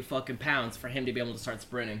 240 fucking pounds for him to be able to start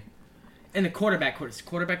sprinting. And the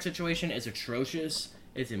quarterback situation is atrocious.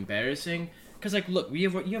 It's embarrassing. Because, like, look, you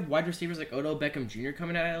have wide receivers like Odell Beckham Jr.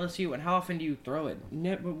 coming out of LSU, and how often do you throw it?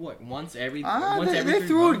 Never, once every they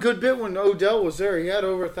threw it a good bit when Odell was there. He had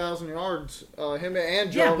over 1,000 yards. Him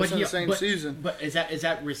and Jarvis in the same season. But is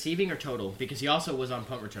that receiving or total? Because he also was on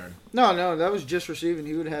punt return. No, that was just receiving.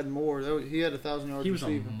 He would have had more. He had 1,000 yards. He was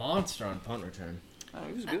receiving. A monster on punt return. Oh,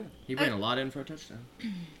 he was good. He ran a lot in for a touchdown.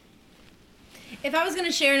 If I was going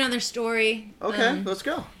to share another story... Okay, let's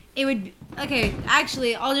go. It would... Okay,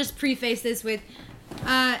 actually, I'll just preface this with...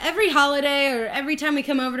 every holiday or every time we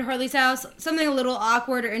come over to Harley's house, something a little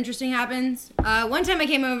awkward or interesting happens. One time I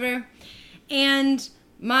came over, and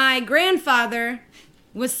my grandfather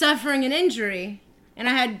was suffering an injury. And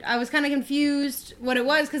I was kind of confused what it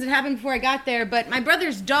was because it happened before I got there. But my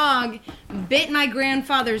brother's dog bit my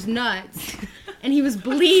grandfather's nuts. And he was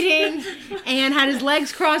bleeding and had his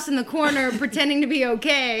legs crossed in the corner pretending to be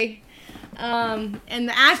okay. And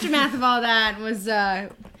the aftermath of all that was,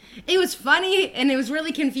 it was funny and it was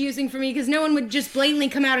really confusing for me because no one would just blatantly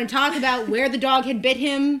come out and talk about where the dog had bit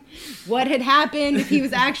him, what had happened, if he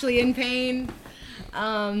was actually in pain.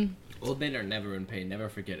 Old men are never in pain. Never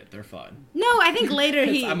forget it. They're fine. No, I think later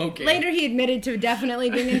I'm okay. Later he admitted to definitely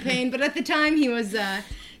being in pain, but at the time he was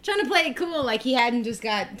trying to play it cool, like he hadn't just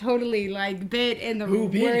got totally like bit in the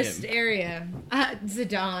worst area.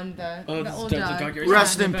 Zidane, the old dog.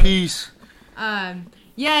 Rest in peace.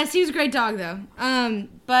 Yes, he was a great dog though.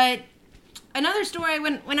 But another story,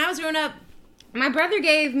 when I was growing up, my brother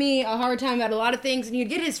gave me a hard time about a lot of things, and he'd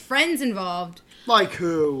get his friends involved. Like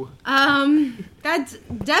who? That's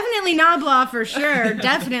definitely Nabla for sure.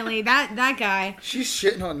 Definitely that guy. She's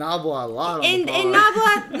shitting on Nabla a lot. And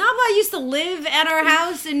Nabla used to live at our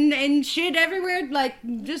house and shit everywhere. Like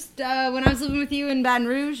just when I was living with you in Baton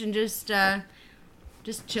Rouge, and just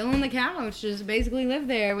chill on the couch, just basically live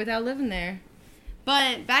there without living there.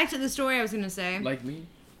 But back to the story I was gonna say. Like me.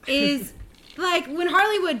 Is. Like, when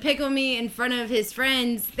Harley would pick on me in front of his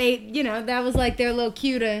friends, they, that was like their little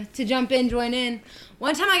cue to jump in, join in.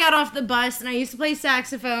 One time I got off the bus and I used to play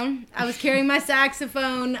saxophone. I was carrying my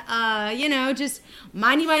saxophone, just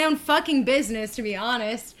minding my own fucking business, to be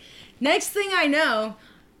honest. Next thing I know,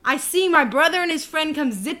 I see my brother and his friend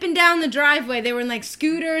come zipping down the driveway. They were in like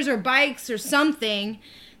scooters or bikes or something.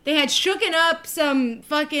 They had shooken up some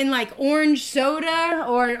fucking, like, orange soda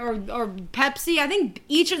or Pepsi. I think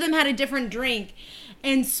each of them had a different drink.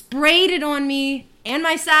 And sprayed it on me and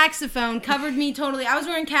my saxophone. Covered me totally. I was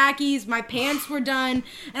wearing khakis. My pants were done.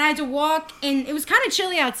 And I had to walk. And it was kind of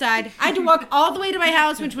chilly outside. I had to walk all the way to my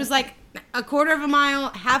house, which was, like, a quarter of a mile,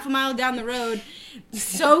 half a mile down the road.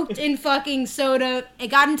 Soaked in fucking soda. It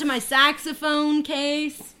got into my saxophone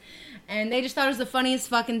case. And they just thought it was the funniest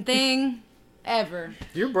fucking thing ever.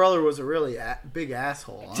 Your brother was a really big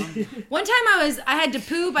asshole, huh? One time I had to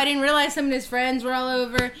poop. I didn't realize some of his friends were all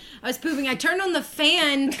over. I was pooping. I turned on the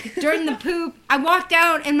fan during the poop. I walked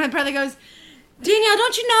out and my brother goes, Danielle,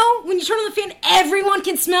 don't you know when you turn on the fan, everyone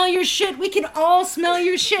can smell your shit? We can all smell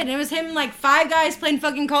your shit. And it was him and like 5 guys playing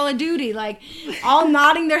fucking Call of Duty, like all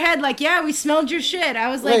nodding their head like, yeah, we smelled your shit. I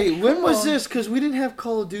was like, wait, when was this? Because we didn't have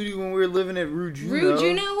Call of Duty when we were living at Rue Juno. Rue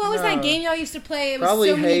Juno? What was that game y'all used to play? It was probably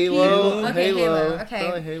so many Halo. people. Okay, Halo. Okay.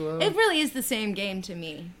 Probably Halo. It really is the same game to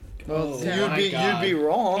me. Well, you'd be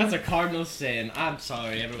wrong. That's a cardinal sin. I'm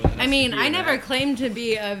sorry, everyone. I mean, I never claimed to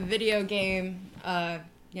be a video game,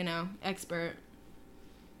 expert.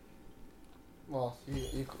 Well,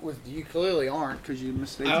 you clearly aren't because you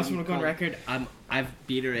mistaken. I also want to go on record. I've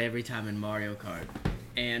beat her every time in Mario Kart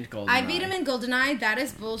and GoldenEye. I beat him in GoldenEye. That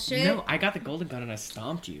is bullshit. No, I got the golden gun and I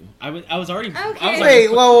stomped you. I was already. Okay. Wait,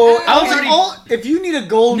 whoa! I was already. If you need a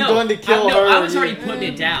golden gun to kill her, I was already putting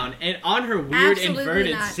it down and on her weird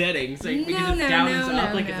inverted settings, like because it's down and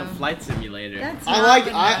up, like it's a flight simulator. That's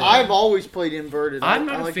I've always played inverted. I'm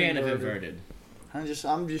not a fan of inverted. I'm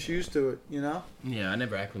just used to it, Yeah, I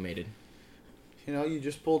never acclimated. You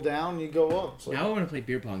just pull down and you go up. Now I want to play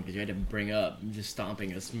beer pong because you had to bring up just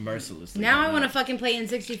stomping us mercilessly. Now I want to fucking play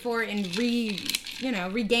N64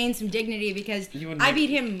 and regain some dignity because I beat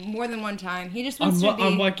him more than one time. He just wants to be...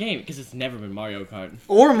 On what game? Because it's never been Mario Kart.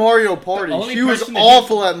 Or Mario Party. She was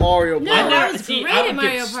awful at Mario Party. No, I was great at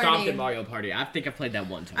Mario Party. Stomped at Mario Party. I think I played that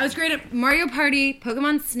one time. I was great at Mario Party,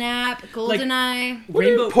 Pokemon Snap, GoldenEye.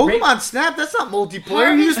 Pokemon Snap? That's not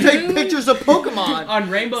multiplayer. You just take pictures of Pokemon. On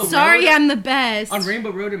Rainbow Road. Sorry, I'm the best. On Rainbow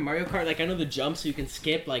Road in Mario Kart, like I know the jump, so you can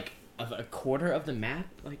skip like a quarter of the map.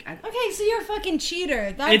 Okay, so you're a fucking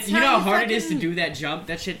cheater. That's you know how hard it is to do that jump.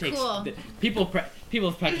 That shit takes people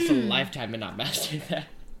have practiced a lifetime and not mastered that.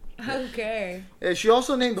 Okay. Yeah, she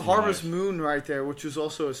also named Harvest Moon right there, which was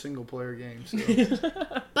also a single player game. So.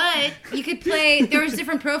 But you could play. There was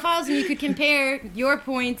different profiles, and you could compare your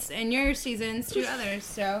points and your seasons to others.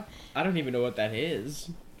 So I don't even know what that is.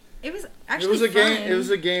 It was actually fun. Game. It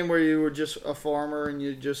was a game where you were just a farmer and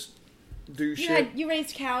you just do shit. You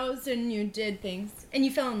raised cows and you did things and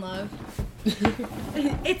you fell in love.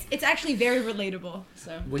 It's actually very relatable.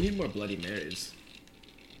 So we need more Bloody Marys.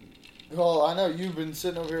 Well, I know you've been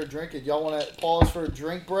sitting over here drinking. Y'all want to pause for a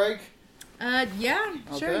drink break? Yeah,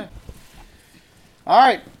 sure. Okay. All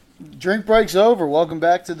right, drink break's over. Welcome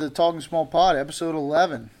back to the Talking Small Pod, episode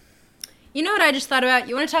 11. You know what I just thought about?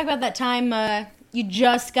 You want to talk about that time you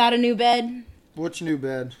just got a new bed? Which new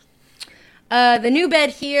bed? The new bed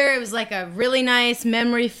here, it was like a really nice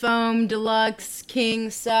memory foam deluxe king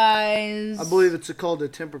size. I believe it's called a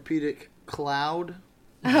Tempur-Pedic Cloud.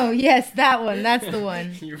 Oh, yes, that one. That's the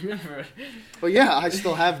one. You remember? Well, yeah, I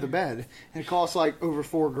still have the bed. And it costs like over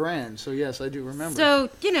 $4,000. So, yes, I do remember. So,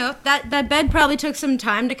 that bed probably took some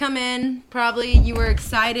time to come in. Probably you were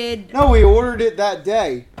excited. No, we ordered it that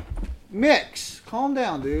day. Mix. Calm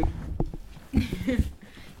down, dude.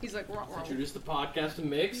 He's like, wah, wah. Introduce the podcast to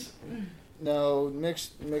Mix. No,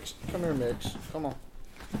 Mix. Come here, Mix. Come on.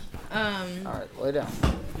 All right, lay down.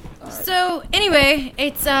 So anyway,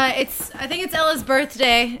 it's I think it's Ella's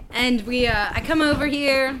birthday, and I come over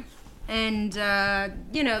here, and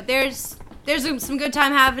there's some good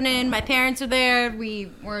time happening. My parents are there.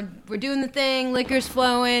 We're doing the thing. Liquor's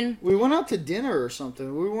flowing. We went out to dinner or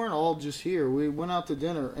something. We weren't all just here. We went out to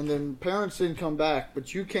dinner, and then parents didn't come back,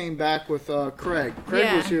 but you came back with Craig.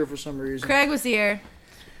 Craig was here for some reason. Craig was here.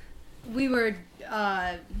 We were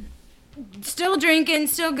still drinking,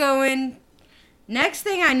 still going. Next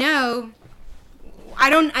thing I know, I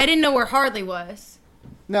didn't know where Harley was.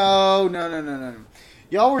 No.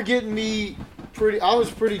 Y'all were getting me I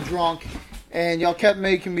was pretty drunk, and y'all kept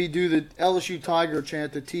making me do the LSU Tiger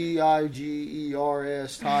chant, the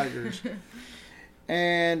Tigers, Tigers.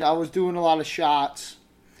 And I was doing a lot of shots,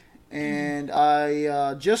 and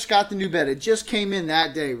I just got the new bed. It just came in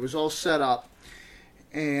that day. It was all set up.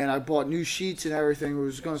 And I bought new sheets and everything. I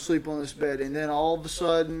was going to sleep on this bed. And then all of a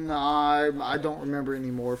sudden, I don't remember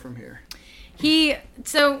any more from here.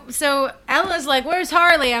 So Ella's like, where's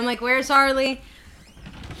Harley? I'm like, where's Harley?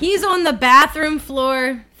 He's on the bathroom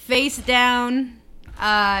floor, face down,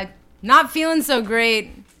 not feeling so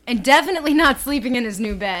great, and definitely not sleeping in his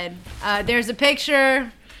new bed. There's a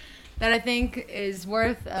picture that I think is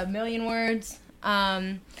worth a million words.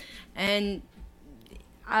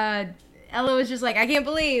 Ella was just like, I can't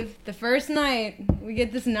believe the first night we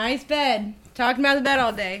get this nice bed, talking about the bed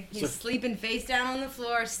all day. He's sleeping face down on the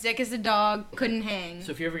floor, sick as a dog, couldn't hang.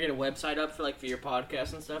 So if you ever get a website up for your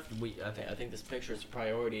podcast and stuff, I think this picture is a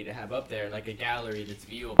priority to have up there, like a gallery that's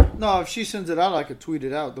viewable. No, if she sends it out, I could tweet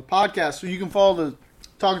it out. The podcast, so you can follow the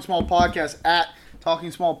Talking Small Podcast at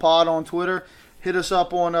Talking Small Pod on Twitter. Hit us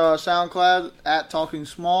up on SoundCloud at Talking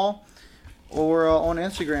Small. Or on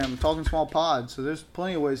Instagram, Talking Small Pod. So there's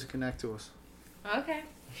plenty of ways to connect to us. Okay.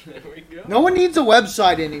 There we go. No one needs a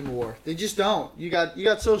website anymore. They just don't. You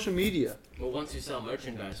got social media. Well, once you sell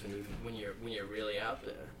merchandise, when you're really out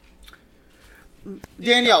there.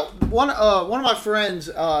 Danielle, one of my friends,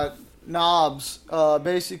 Knobs,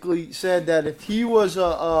 basically said that if he was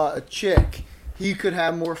a chick, he could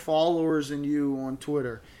have more followers than you on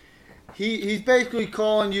Twitter. He's basically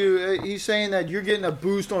calling you. He's saying that you're getting a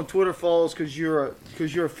boost on Twitter follows because you're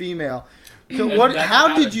a female. So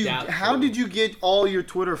how did you get all your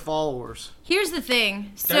Twitter followers? Here's the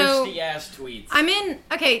thing. Thirsty ass tweets.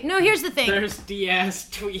 Here's the thing. Thirsty ass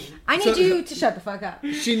tweets. I need you to shut the fuck up.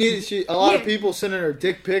 A lot of people sending her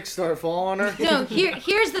dick pics start following her. No,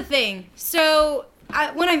 here's the thing. So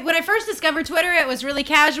when I first discovered Twitter, it was really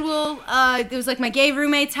casual. It was like my gay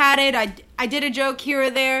roommates had it. I did a joke here or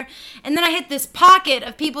there, and then I hit this pocket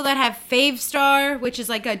of people that have Favestar, which is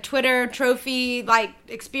like a Twitter trophy like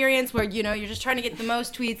experience where you're just trying to get the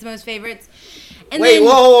most tweets, the most favorites. And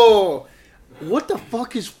whoa! What the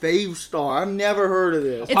fuck is Favestar? I've never heard of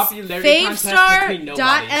this. It's Favestar.fm,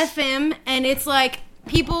 and it's like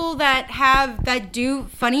people that do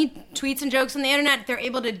funny tweets and jokes on the internet. They're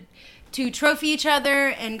able to trophy each other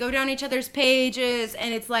and go down each other's pages,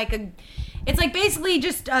 and it's like basically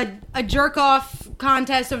just a jerk off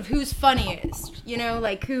contest of who's funniest.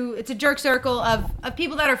 It's a jerk circle of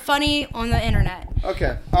people that are funny on the internet.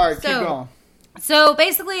 Okay, all right, keep going. So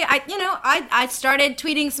basically, I started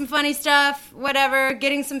tweeting some funny stuff, whatever,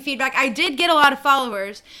 getting some feedback. I did get a lot of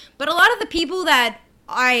followers, but a lot of the people that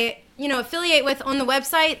I affiliate with on the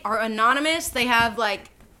website are anonymous. They have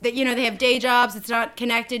they have day jobs. It's not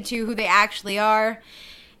connected to who they actually are.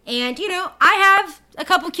 And, I have a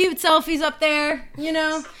couple cute selfies up there,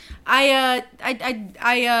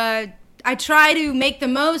 I try to make the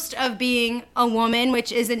most of being a woman,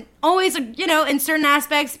 which isn't always, in certain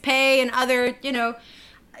aspects, pay and other,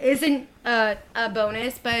 isn't a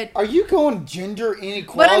bonus, but... Are you going gender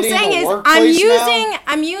inequality what I'm saying in the is workplace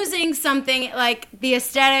I'm using something like the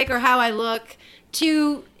aesthetic or how I look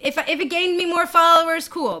to... If it gained me more followers,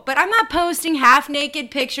 cool. But I'm not posting half-naked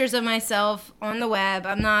pictures of myself on the web.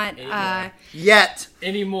 I'm not... Yet.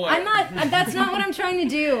 Anymore. I'm not... That's not what I'm trying to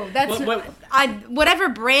do. That's... whatever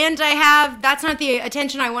brand I have, that's not the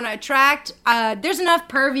attention I want to attract. There's enough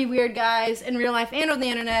pervy, weird guys in real life and on the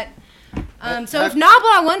internet. So if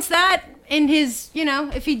Nabla wants that in his...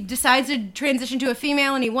 if he decides to transition to a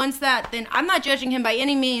female and he wants that, then I'm not judging him by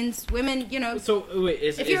any means. Women, So, wait,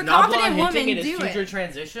 if you're a confident woman, do future it.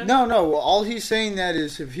 Transition? No. Well, all he's saying that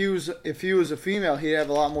is if he was a female, he'd have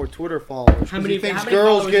a lot more Twitter followers. How many girls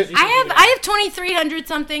followers get? I have 2,300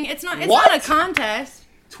 something. It's not a contest.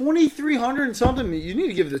 2,300 and something. You need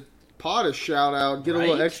to give the pod a shout out, get a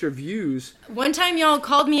little extra views. One time y'all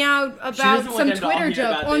called me out about some Twitter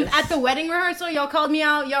joke at the wedding rehearsal. Y'all called me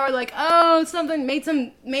out. Y'all were like, "Oh, something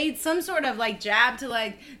made some sort of like jab to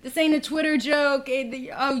like this ain't a Twitter joke.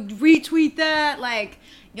 Oh, retweet that." Like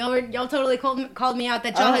y'all totally called me out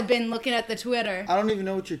that y'all had been looking at the Twitter. I don't even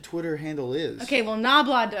know what your Twitter handle is. Okay, well,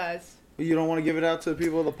 Nabla does. You don't want to give it out to the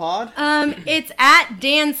people of the pod? It's at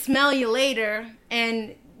Dan Smell You Later,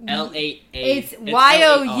 and L8. It's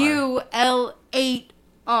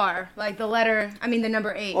YOUL8R, like the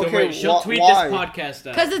number 8. Okay, she'll tweet this podcast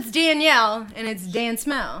out. Because it's Danielle, and it's Dan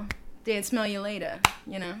Smell. Dan Smell You Later,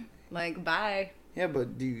 like, bye. Yeah,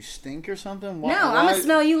 but do you stink or something? No, I'm gonna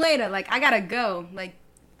smell you later. Like, I gotta go. Like,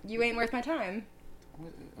 you ain't worth my time.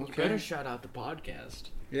 Okay. You better shout out the podcast.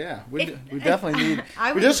 Yeah, we definitely need.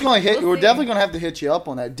 We're definitely gonna have to hit you up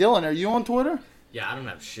on that. Dylan, are you on Twitter? Yeah, I don't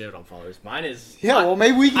have shit on followers. Mine is. Yeah, well,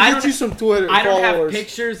 maybe we can get you some Twitter followers. I don't have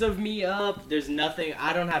pictures of me up. There's nothing.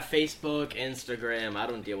 I don't have Facebook, Instagram. I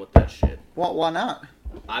don't deal with that shit. Why not?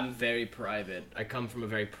 I'm very private. I come from a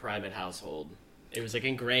very private household. It was like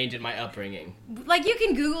ingrained in my upbringing. Like, you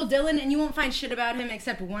can Google Dylan and you won't find shit about him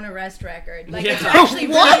except one arrest record. Like, it's actually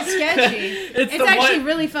really sketchy. It's actually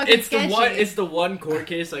really fucking sketchy. It's the one court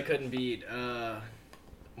case I couldn't beat. I'm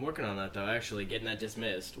working on that though. Actually, getting that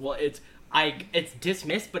dismissed. Well, it's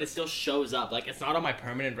dismissed, but it still shows up. Like, it's not on my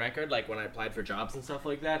permanent record. Like when I applied for jobs and stuff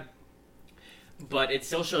like that. But it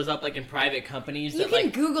still shows up, like, in private companies. You can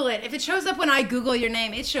Google it. If it shows up when I Google your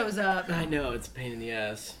name, it shows up. I know, it's a pain in the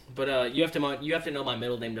ass. But you have to know my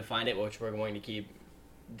middle name to find it, which we're going to keep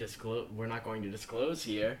we're not going to disclose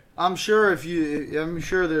here. I'm sure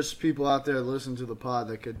there's people out there that listen to the pod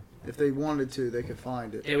that could, if they wanted to, they could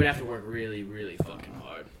find it. They would have to work really, really fucking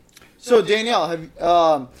hard. So Danielle,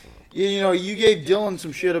 you gave Dylan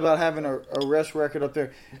some shit about having a arrest record up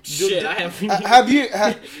there. Shit, I have. Have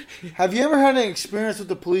you ever had an experience with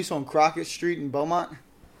the police on Crockett Street in Beaumont?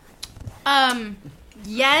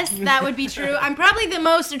 Yes, that would be true. I'm probably the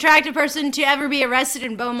most attractive person to ever be arrested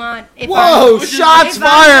in Beaumont. Shots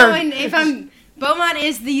fired! Beaumont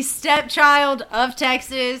is the stepchild of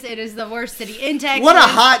Texas. It is the worst city in Texas. What a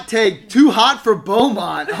hot take. Too hot for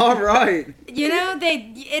Beaumont. All right.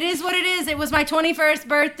 It is what it is. It was my 21st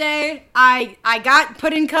birthday. I got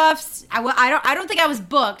put in cuffs. I don't think I was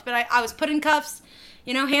booked, but I was put in cuffs,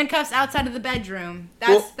 handcuffs outside of the bedroom.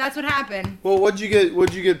 That's what happened. Well, what'd you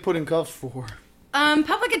get put in cuffs for?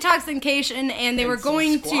 Public intoxication, and they were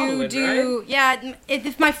going to do... Right? Yeah,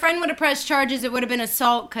 if my friend would have pressed charges, it would have been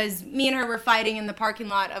assault, because me and her were fighting in the parking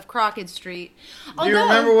lot of Crockett Street. Do you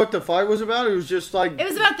remember what the fight was about? It was just like... It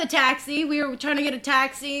was about the taxi. We were trying to get a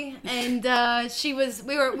taxi, and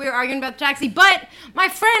we were arguing about the taxi, but my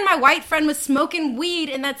white friend, was smoking weed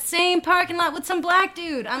in that same parking lot with some black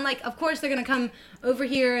dude. I'm like, of course they're going to come over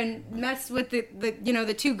here and mess with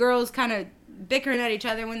the two girls kind of bickering at each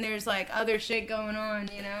other when there's like other shit going on,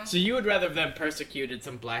 So you would rather them persecuted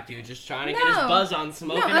some black dude just trying to get his buzz on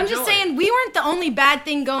smoking? No, I'm just saying we weren't the only bad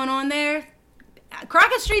thing going on there.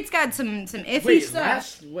 Crockett Street's got some iffy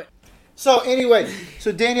stuff. So anyway,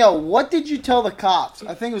 Danielle, what did you tell the cops?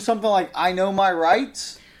 I think it was something like, "I know my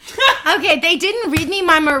rights." Okay, they didn't read me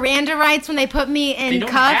my Miranda rights when they put me in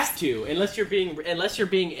cuffs. They don't have to, unless you're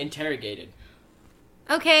being interrogated.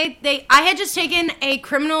 Okay, I had just taken a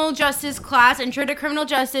criminal justice class, Intro to Criminal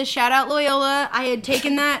Justice. Shout out Loyola. I had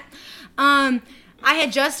taken that. I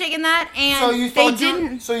had just taken that, and they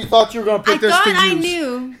didn't. So you thought you were going to put this to use? I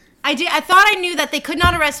knew. I thought I knew that they could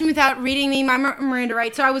not arrest me without reading me my Miranda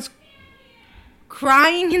rights. So I was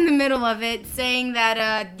crying in the middle of it, saying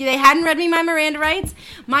that they hadn't read me my Miranda rights.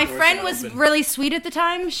 My friend was really sweet at the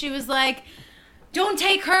time. She was like, "Don't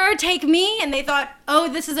take her, take me." And they thought, "Oh,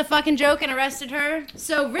 this is a fucking joke," and arrested her.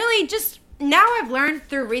 So really, just now I've learned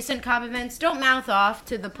through recent cop events, don't mouth off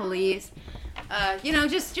to the police.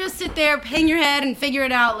 Just sit there, hang your head, and figure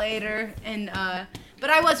it out later. And but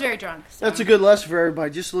I was very drunk. So. That's a good lesson for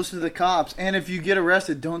everybody. Just listen to the cops. And if you get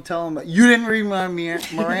arrested, don't tell them you didn't read my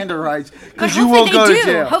Miranda rights, because you will go to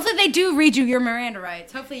jail. Hopefully they do read you your Miranda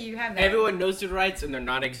rights. Hopefully you have that. Everyone knows their rights, and they're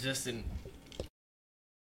non-existent.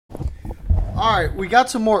 All right, we got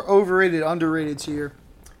some more overrated, underrateds here.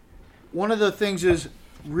 One of the things is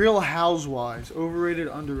Real Housewives. Overrated,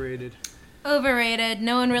 underrated. Overrated.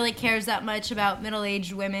 No one really cares that much about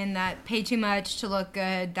middle-aged women that pay too much to look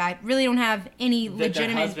good, that really don't have any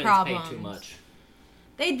legitimate problems. Pay too much.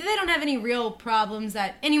 They don't have any real problems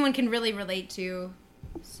that anyone can really relate to.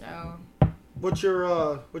 So. What's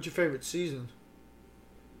your favorite season?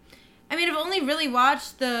 I mean, I've only really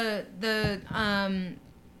watched the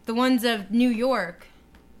ones of New York.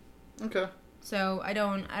 Okay. So I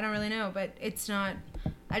don't really know, but it's not.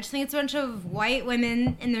 I just think it's a bunch of white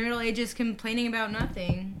women in their Middle Ages complaining about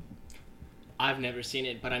nothing. I've never seen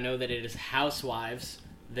it, but I know that it is housewives.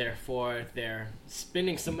 Therefore, they're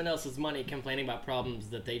spending someone else's money complaining about problems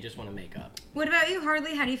that they just want to make up. What about you,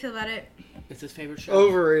 Harley? How do you feel about it? It's his favorite show.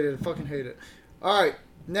 Overrated. I fucking hate it. All right,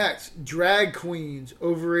 next. Drag queens.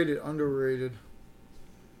 Overrated, underrated.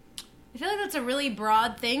 I feel like that's a really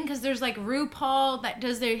broad thing because there's like RuPaul that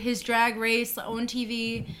does his drag race on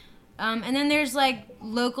TV. And then there's like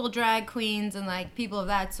local drag queens and like people of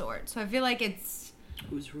that sort. So I feel like it's...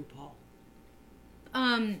 Who's RuPaul?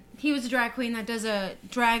 He was a drag queen that does a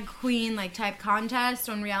drag queen like type contest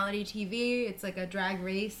on reality TV. It's like a drag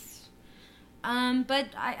race. But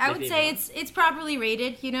I would say it's properly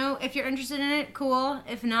rated. You know, if you're interested in it, cool.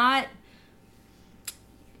 If not,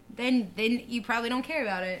 then you probably don't care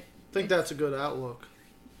about it. I think that's a good outlook.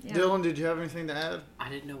 Yeah. Dylan, did you have anything to add? I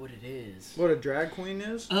didn't know what it is. What a drag queen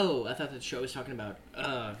is? Oh, I thought the show was talking about.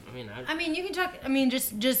 I mean, you can talk. I mean,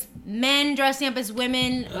 just men dressing up as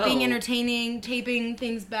women, being entertaining, taping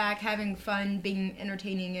things back, having fun, being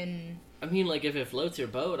entertaining, and. I mean, like if it floats your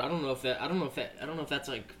boat, I don't know if that's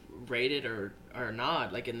like rated or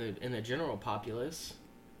not, like in the general populace.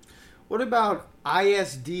 What about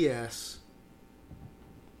ISDS?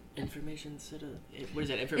 What is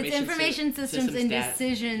that? It's Information Systems and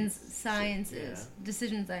Decisions Sciences. Yeah.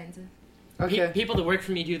 Decision Sciences. Okay. People that work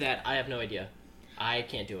for me do that. I have no idea. I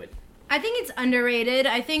can't do it. I think it's underrated.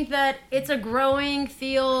 I think that it's a growing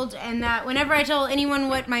field, and that whenever I tell anyone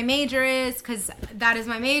what my major is, because that is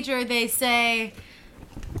my major, they say,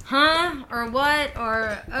 huh? Or what?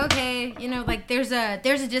 Or okay. You know, like there's a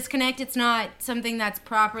disconnect. It's not something that's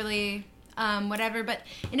properly whatever. But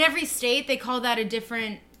in every state, they call that a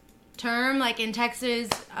different term. Like in Texas,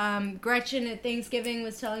 Gretchen at Thanksgiving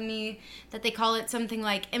was telling me that they call it something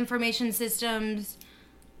like information systems,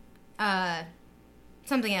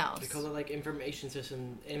 something else. They call it like information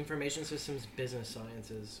systems business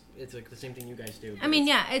sciences. It's like the same thing you guys do. I mean,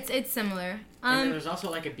 yeah, it's similar. And then there's also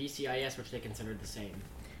like a BCIS, which they consider the same.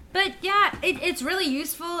 But yeah, it's really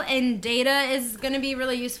useful, and data is going to be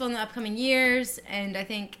really useful in the upcoming years. And I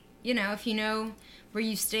think, you know, if you know where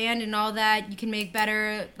you stand and all that, you can make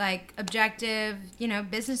better, like, objective, you know,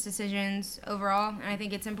 business decisions overall. And I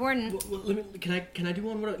think it's important. Well, can I do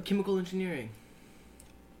one? What about chemical engineering?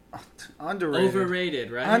 Underrated.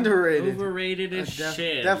 Overrated, right? Underrated. Overrated as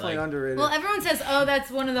shit. Definitely underrated. Well, everyone says, oh, that's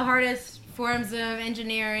one of the hardest forms of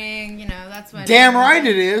engineering. You know, that's what. Damn right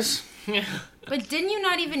it is. But didn't you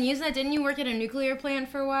not even use that? Didn't you work at a nuclear plant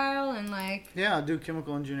for a while and like? Yeah, I do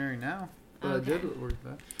chemical engineering now, but okay. I did work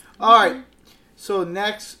that. All right. So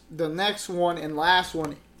the next one and last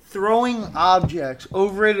one, throwing objects,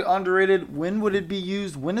 overrated, underrated. When would it be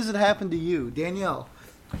used? When does it happen to you, Danielle?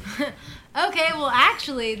 Okay, well,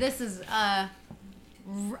 actually, this is a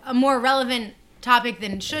more relevant topic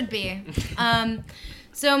than it should be.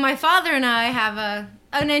 So my father and I have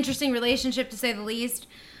an interesting relationship, to say the least.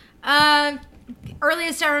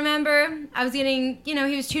 Earliest I remember, I was getting, you know,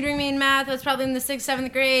 he was tutoring me in math. I was probably in the 6th,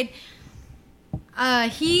 7th grade.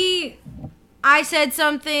 I said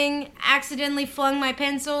something, accidentally flung my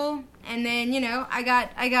pencil, and then, you know, I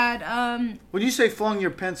got. When you say flung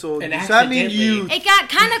your pencil, does that mean you? It got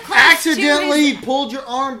kind of close. Accidentally pulled your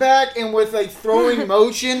arm back and with a throwing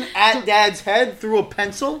motion at Dad's head threw a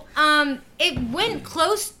pencil? It went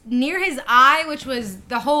close near his eye, which was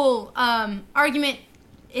the whole argument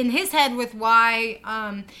in his head with why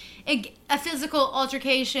a physical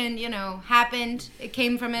altercation, you know, happened. It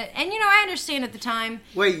came from it. And, you know, I understand at the time.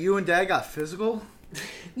 Wait, you and Dad got physical?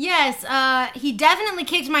 Yes, he definitely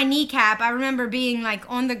kicked my kneecap. I remember being, like,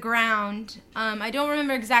 on the ground. I don't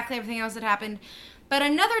remember exactly everything else that happened. But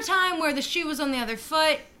another time where the shoe was on the other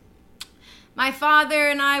foot, my father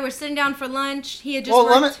and I were sitting down for lunch. He had just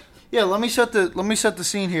worked... Let me set the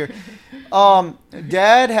scene here.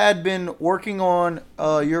 Dad had been working on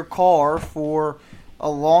your car for a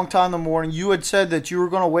long time in the morning. You had said that you were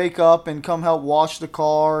going to wake up and come help wash the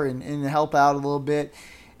car and help out a little bit.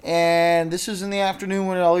 And this is in the afternoon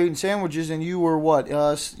when I was eating sandwiches, and you were what?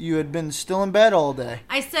 You had been still in bed all day.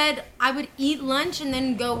 I said I would eat lunch and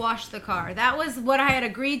then go wash the car. That was what I had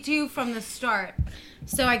agreed to from the start.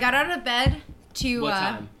 So I got out of bed to... What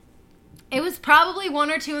time? It was probably 1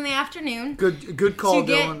 or 2 in the afternoon. Good call,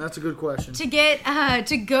 Dylan. That's a good question.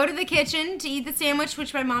 To go to the kitchen to eat the sandwich,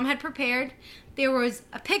 which my mom had prepared. There was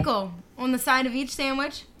a pickle on the side of each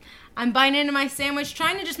sandwich. I'm biting into my sandwich,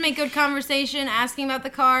 trying to just make good conversation, asking about the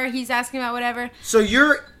car. He's asking about whatever. So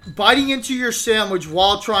you're biting into your sandwich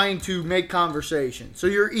while trying to make conversation. So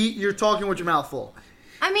you're talking with your mouth full.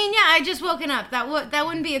 I mean, yeah, I just woken up. That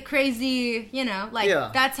wouldn't be a crazy,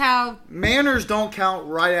 that's how... Manners don't count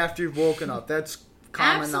right after you've woken up. That's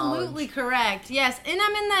common knowledge. Absolutely correct. Yes, and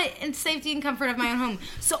I'm in safety and comfort of my own home.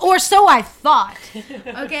 So I thought.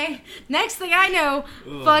 Okay? Next thing I know,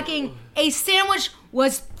 fucking a sandwich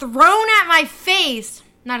was thrown at my face.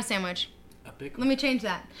 Not a sandwich. A pickle. Let me change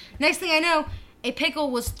that. Next thing I know, a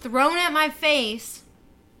pickle was thrown at my face.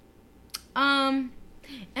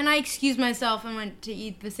 And I excused myself and went to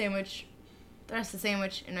eat the rest of the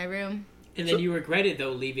sandwich in my room. And then you regretted,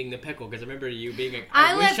 though, leaving the pickle, because I remember you being like,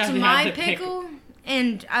 I left my pickle,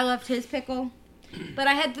 and I left his pickle. But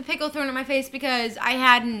I had the pickle thrown at my face because I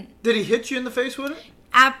hadn't... Did he hit you in the face with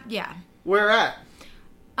it? Yeah. Where at?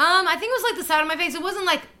 I think it was like the side of my face. It wasn't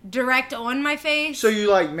like direct on my face. So you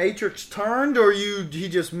like Matrix turned, or he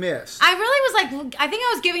just missed? I really was like, I think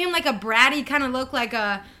I was giving him like a bratty kind of look, like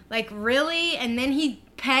really, and then he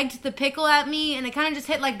pegged the pickle at me, and it kind of just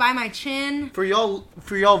hit like by my chin. For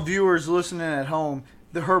y'all viewers listening at home,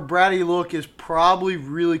 her bratty look is probably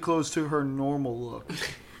really close to her normal look.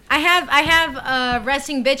 I have a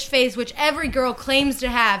resting bitch face, which every girl claims to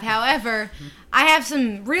have. However, I have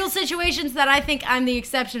some real situations that I think I'm the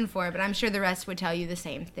exception for, but I'm sure the rest would tell you the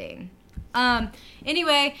same thing.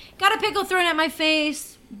 Anyway, got a pickle thrown at my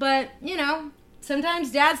face, but,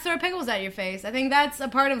 sometimes dads throw pickles at your face. I think that's a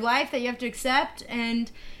part of life that you have to accept,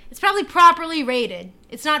 and it's probably properly rated.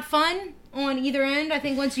 It's not fun on either end. I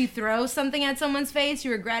think once you throw something at someone's face,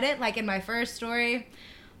 you regret it, like in my first story.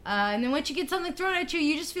 And then once you get something thrown at you,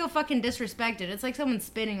 you just feel fucking disrespected. It's like someone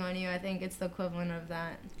spitting on you. I think it's the equivalent of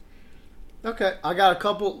that. Okay, I got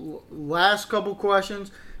last couple questions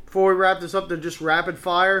before we wrap this up. They're just rapid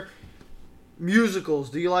fire. Musicals.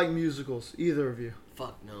 Do you like musicals? Either of you?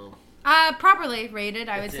 Fuck no. Properly rated,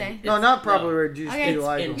 I would say. No, not properly rated. Do you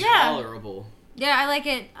like them? Intolerable. Yeah, I like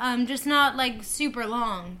it. Just not like super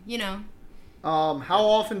long, How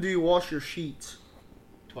often do you wash your sheets?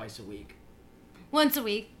 Twice a week. Once a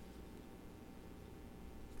week.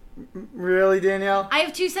 Really, Danielle? I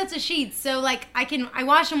have 2 sets of sheets, so like I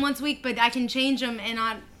wash them once a week, but I can change them and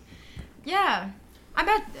not. Yeah,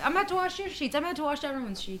 I'm about to wash your sheets. I'm about to wash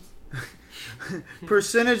everyone's sheets.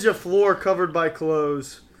 Percentage of floor covered by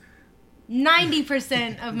clothes.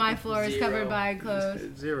 90% of my floor is covered by clothes.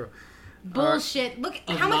 0. Bullshit. Look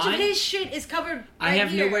how much of his shit is covered. I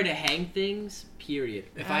have here. nowhere to hang things. Period.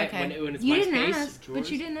 When it's you my didn't space, ask, drawers,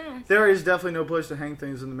 but you didn't ask. There is definitely no place to hang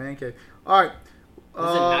things in the man cave. All right. It's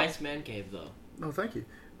a nice man cave, though. No, thank you.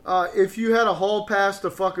 If you had a hall pass to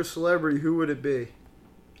fuck a celebrity, who would it be?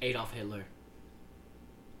 Adolf Hitler.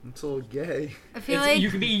 It's a little gay. I feel like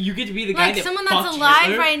you get to be the guy like that someone fucked that's alive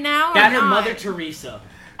Hitler. right now. That or or not? Mother Teresa.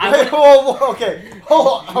 Okay.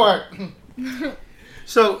 Hold on. All right.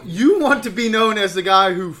 So you want to be known as the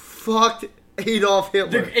guy who fucked Adolf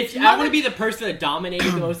Hitler? I want to be the person that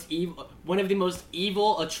dominated the most evil, one of the most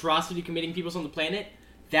evil, atrocity committing peoples on the planet.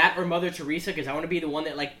 That or Mother Teresa, because I want to be the one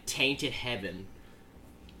that like tainted heaven.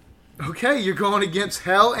 Okay, you're going against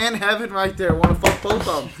hell and heaven right there. Want to fuck both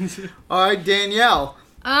of them? All right, Danielle.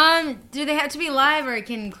 Do they have to be alive, or it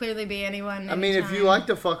can clearly be anyone? I mean, if you like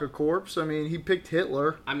to fuck a corpse, I mean, he picked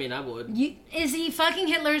Hitler. I mean, I would. Is he fucking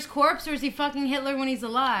Hitler's corpse, or is he fucking Hitler when he's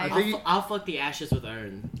alive? I'll fuck the ashes with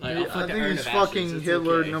urn. Like, I'll fuck I think he's fucking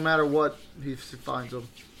Hitler no matter what he finds him.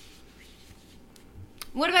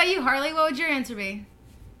 What about you, Harley? What would your answer be?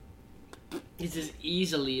 It's just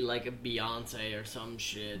easily like a Beyonce or some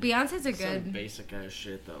shit. Beyonce's a good. Some basic ass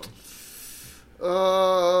shit though.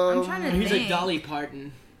 I'm trying to think. He's like Dolly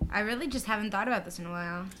Parton. I really just haven't thought about this in a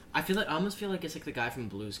while. I almost feel like it's like the guy from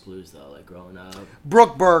Blue's Clues though, like growing up.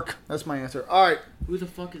 Brooke Burke. That's my answer. All right. Who the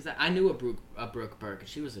fuck is that? I knew a Brooke Burke.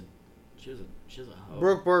 She was a hoe.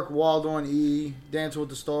 Brooke Burke, Wild on E, Dance with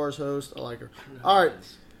the Stars host. I like her. All right.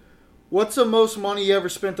 What's the most money you ever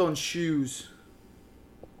spent on shoes?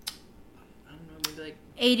 I don't know, maybe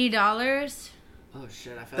like $80. Oh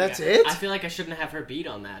shit! I feel like I shouldn't have her beat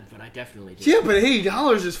on that, but I definitely did. Yeah, but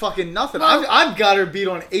 $80 is fucking nothing. Well, I've got her beat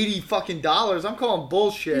on $80 fucking. I'm calling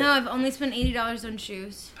bullshit. No, I've only spent $80 on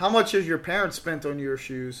shoes. How much has your parents spent on your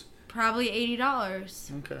shoes? Probably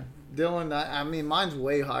 $80. Okay, Dylan. I mean, mine's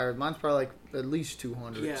way higher. Mine's probably like at least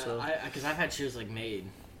 200. Yeah, so. because I've had shoes like made.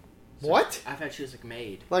 So What? I've had shoes like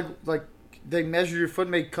made. Like they measure your foot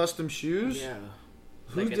and make custom shoes? Yeah.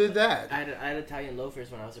 Who did that? I had Italian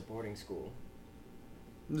loafers when I was at boarding school.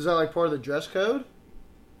 Is that like part of the dress code?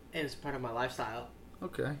 It was part of my lifestyle.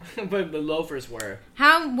 Okay. But the loafers were.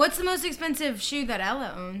 What's the most expensive shoe that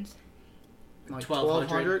Ella owns? Like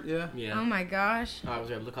 1,200? Yeah. Yeah. Oh my gosh. I was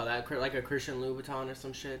able to call that like a Christian Louboutin or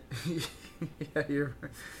some shit. Yeah,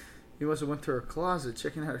 you're He must have went to her closet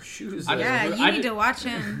checking out her shoes. You need to watch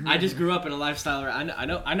him. I just grew up in a lifestyle where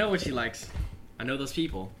I know what she likes. I know those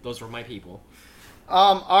people. Those were my people.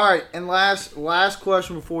 All right, and last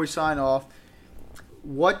question before we sign off.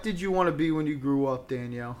 What did you want to be when you grew up,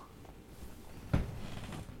 Danielle?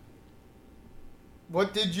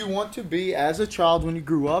 What did you want to be as a child when you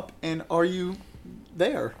grew up, and are you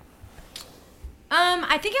there?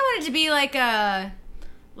 I think I wanted to be like a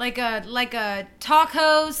talk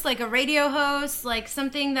host, like a radio host, like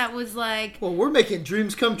something that was like... Well, we're making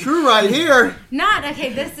dreams come true right here.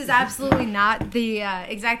 This is absolutely not the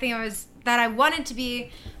exact thing that I wanted to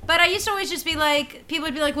be. But I used to always just be like, people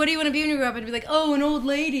would be like, what do you want to be when you grow up? I'd be like, oh, an old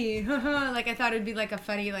lady. Like, I thought it'd be like a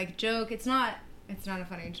funny, like, joke. It's not a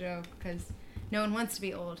funny joke, because no one wants to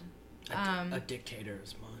be old. A dictator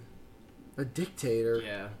is mine. A dictator?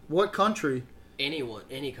 Yeah. What country? Any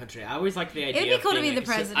country. I always liked the idea. It'd be cool to be the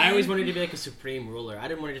president. I always wanted to be like a supreme ruler. I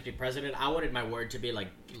didn't want to just be president. I wanted my word to be like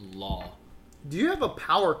law. Do you have a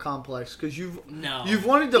power complex? Because you've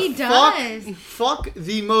wanted to fuck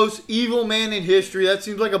the most evil man in history. That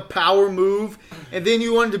seems like a power move. And then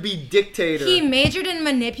you wanted to be dictator. He majored in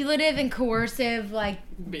manipulative and coercive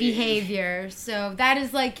behavior. So that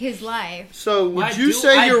is like his life. So would you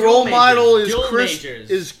say your role model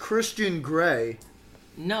is Christian Grey?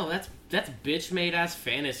 No, that's bitch made ass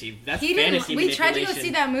fantasy. That's fantasy. We tried to go see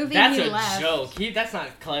that movie. That's and he a left. joke. That's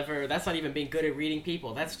not clever. That's not even being good at reading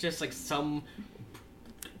people. That's just like some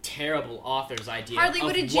terrible author's idea. Harley,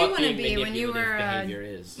 what did you want to be when you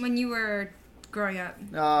were growing up?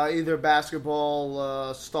 Either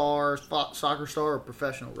basketball star, soccer star, or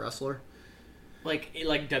professional wrestler. Like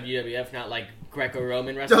WWF, not like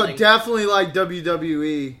Greco-Roman wrestling. No, definitely like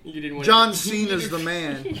WWE. You didn't want John Cena's the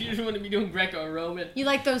man. You didn't want to be doing Greco-Roman. You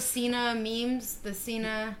like those Cena memes? The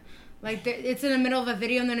Cena, like it's in the middle of a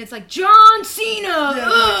video and then it's like John Cena. Yeah,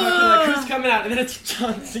 like, who's coming out? And then it's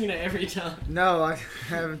John Cena every time. No, I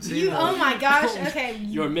haven't seen that. Oh my gosh! Okay,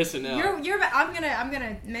 you're missing out. I'm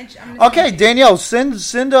gonna mention. Okay, Danielle, send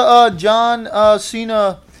a John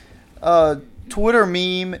Cena Twitter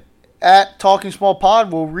meme. At Talking Small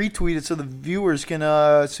Pod, we'll retweet it so the viewers can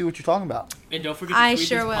see what you're talking about. And don't forget to tweet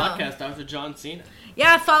this podcast out to John Cena.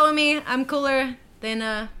 Yeah, follow me. I'm cooler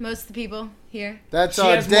than most of the people here. That's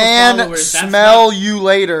Dan Smell You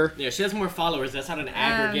Later. Yeah, she has more followers. That's not an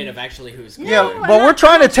aggregate of actually who's cool. Yeah, but we're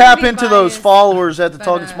trying to tap into those followers at the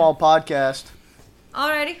Talking Small Podcast.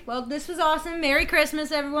 Alrighty, well, this was awesome. Merry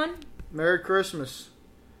Christmas, everyone. Merry Christmas.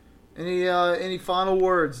 Any final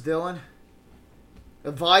words, Dylan?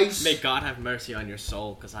 Advice? May God have mercy on your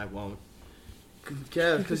soul, because I won't.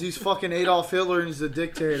 Yeah, because he's fucking Adolf Hitler and he's a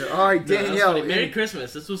dictator. All right, Danielle. Merry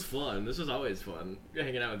Christmas. This was fun. This was always fun.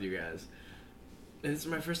 Hanging out with you guys. And this is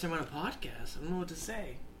my first time on a podcast. I don't know what to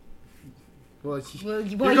say. Well,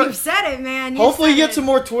 you've said it, man. Hopefully you get some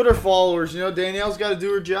more Twitter followers. You know, Danielle's got to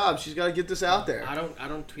do her job. She's got to get this out there. I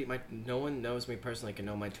don't tweet no one knows me personally can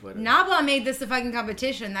know my Twitter. Nabla made this a fucking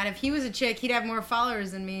competition that if he was a chick, he'd have more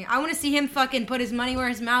followers than me. I want to see him fucking put his money where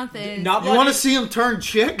his mouth is. You want to see him turn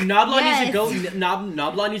chick?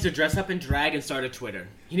 Nabla needs to dress up and drag and start a Twitter.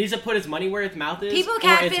 He needs to put his money where his mouth is. People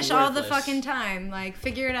catfish all the fucking time. Like,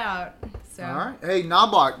 figure it out. So. All right. Hey,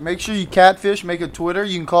 Knobloch, make sure you catfish, make a Twitter.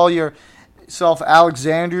 You can call yourself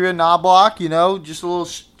Alexandria Knobloch, just a little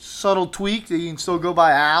subtle tweak that you can still go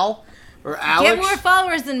by Al or Alex. Get more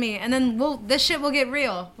followers than me, and then this shit will get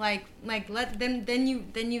real. Then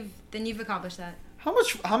you've accomplished that. How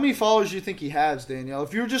many followers do you think he has, Danielle?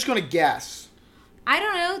 If you were just going to guess. I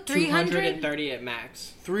don't know, 300? 230 at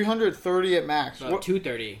max. 330 at max. No,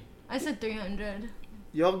 230. I said 300.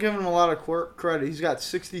 Y'all giving him a lot of credit. He's got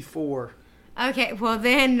 64. Okay, well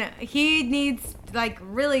then he needs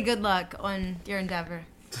really good luck on your endeavor.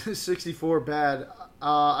 64 bad.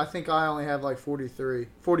 I think I only have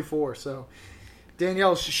 44. So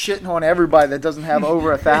Danielle's shitting on everybody that doesn't have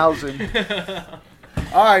over 1,000.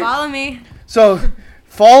 All right, follow me. So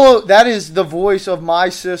that is the voice of my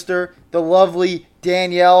sister, the lovely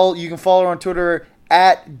Danielle. You can follow her on Twitter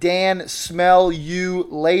at Dan Smell You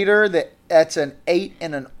Later. That's an 8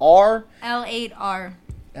 and an R. L8R.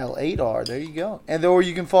 L8R, there you go. Or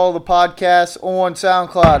you can follow the podcast on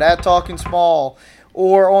SoundCloud at Talking Small,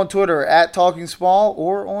 or on Twitter at Talking Small,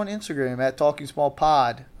 or on Instagram at Talking Small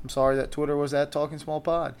Pod. I'm sorry that Twitter was at Talking Small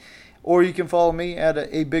Pod. Or you can follow me at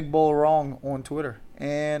a Big Bowl of Wrong on Twitter.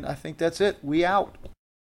 And I think that's it. We out.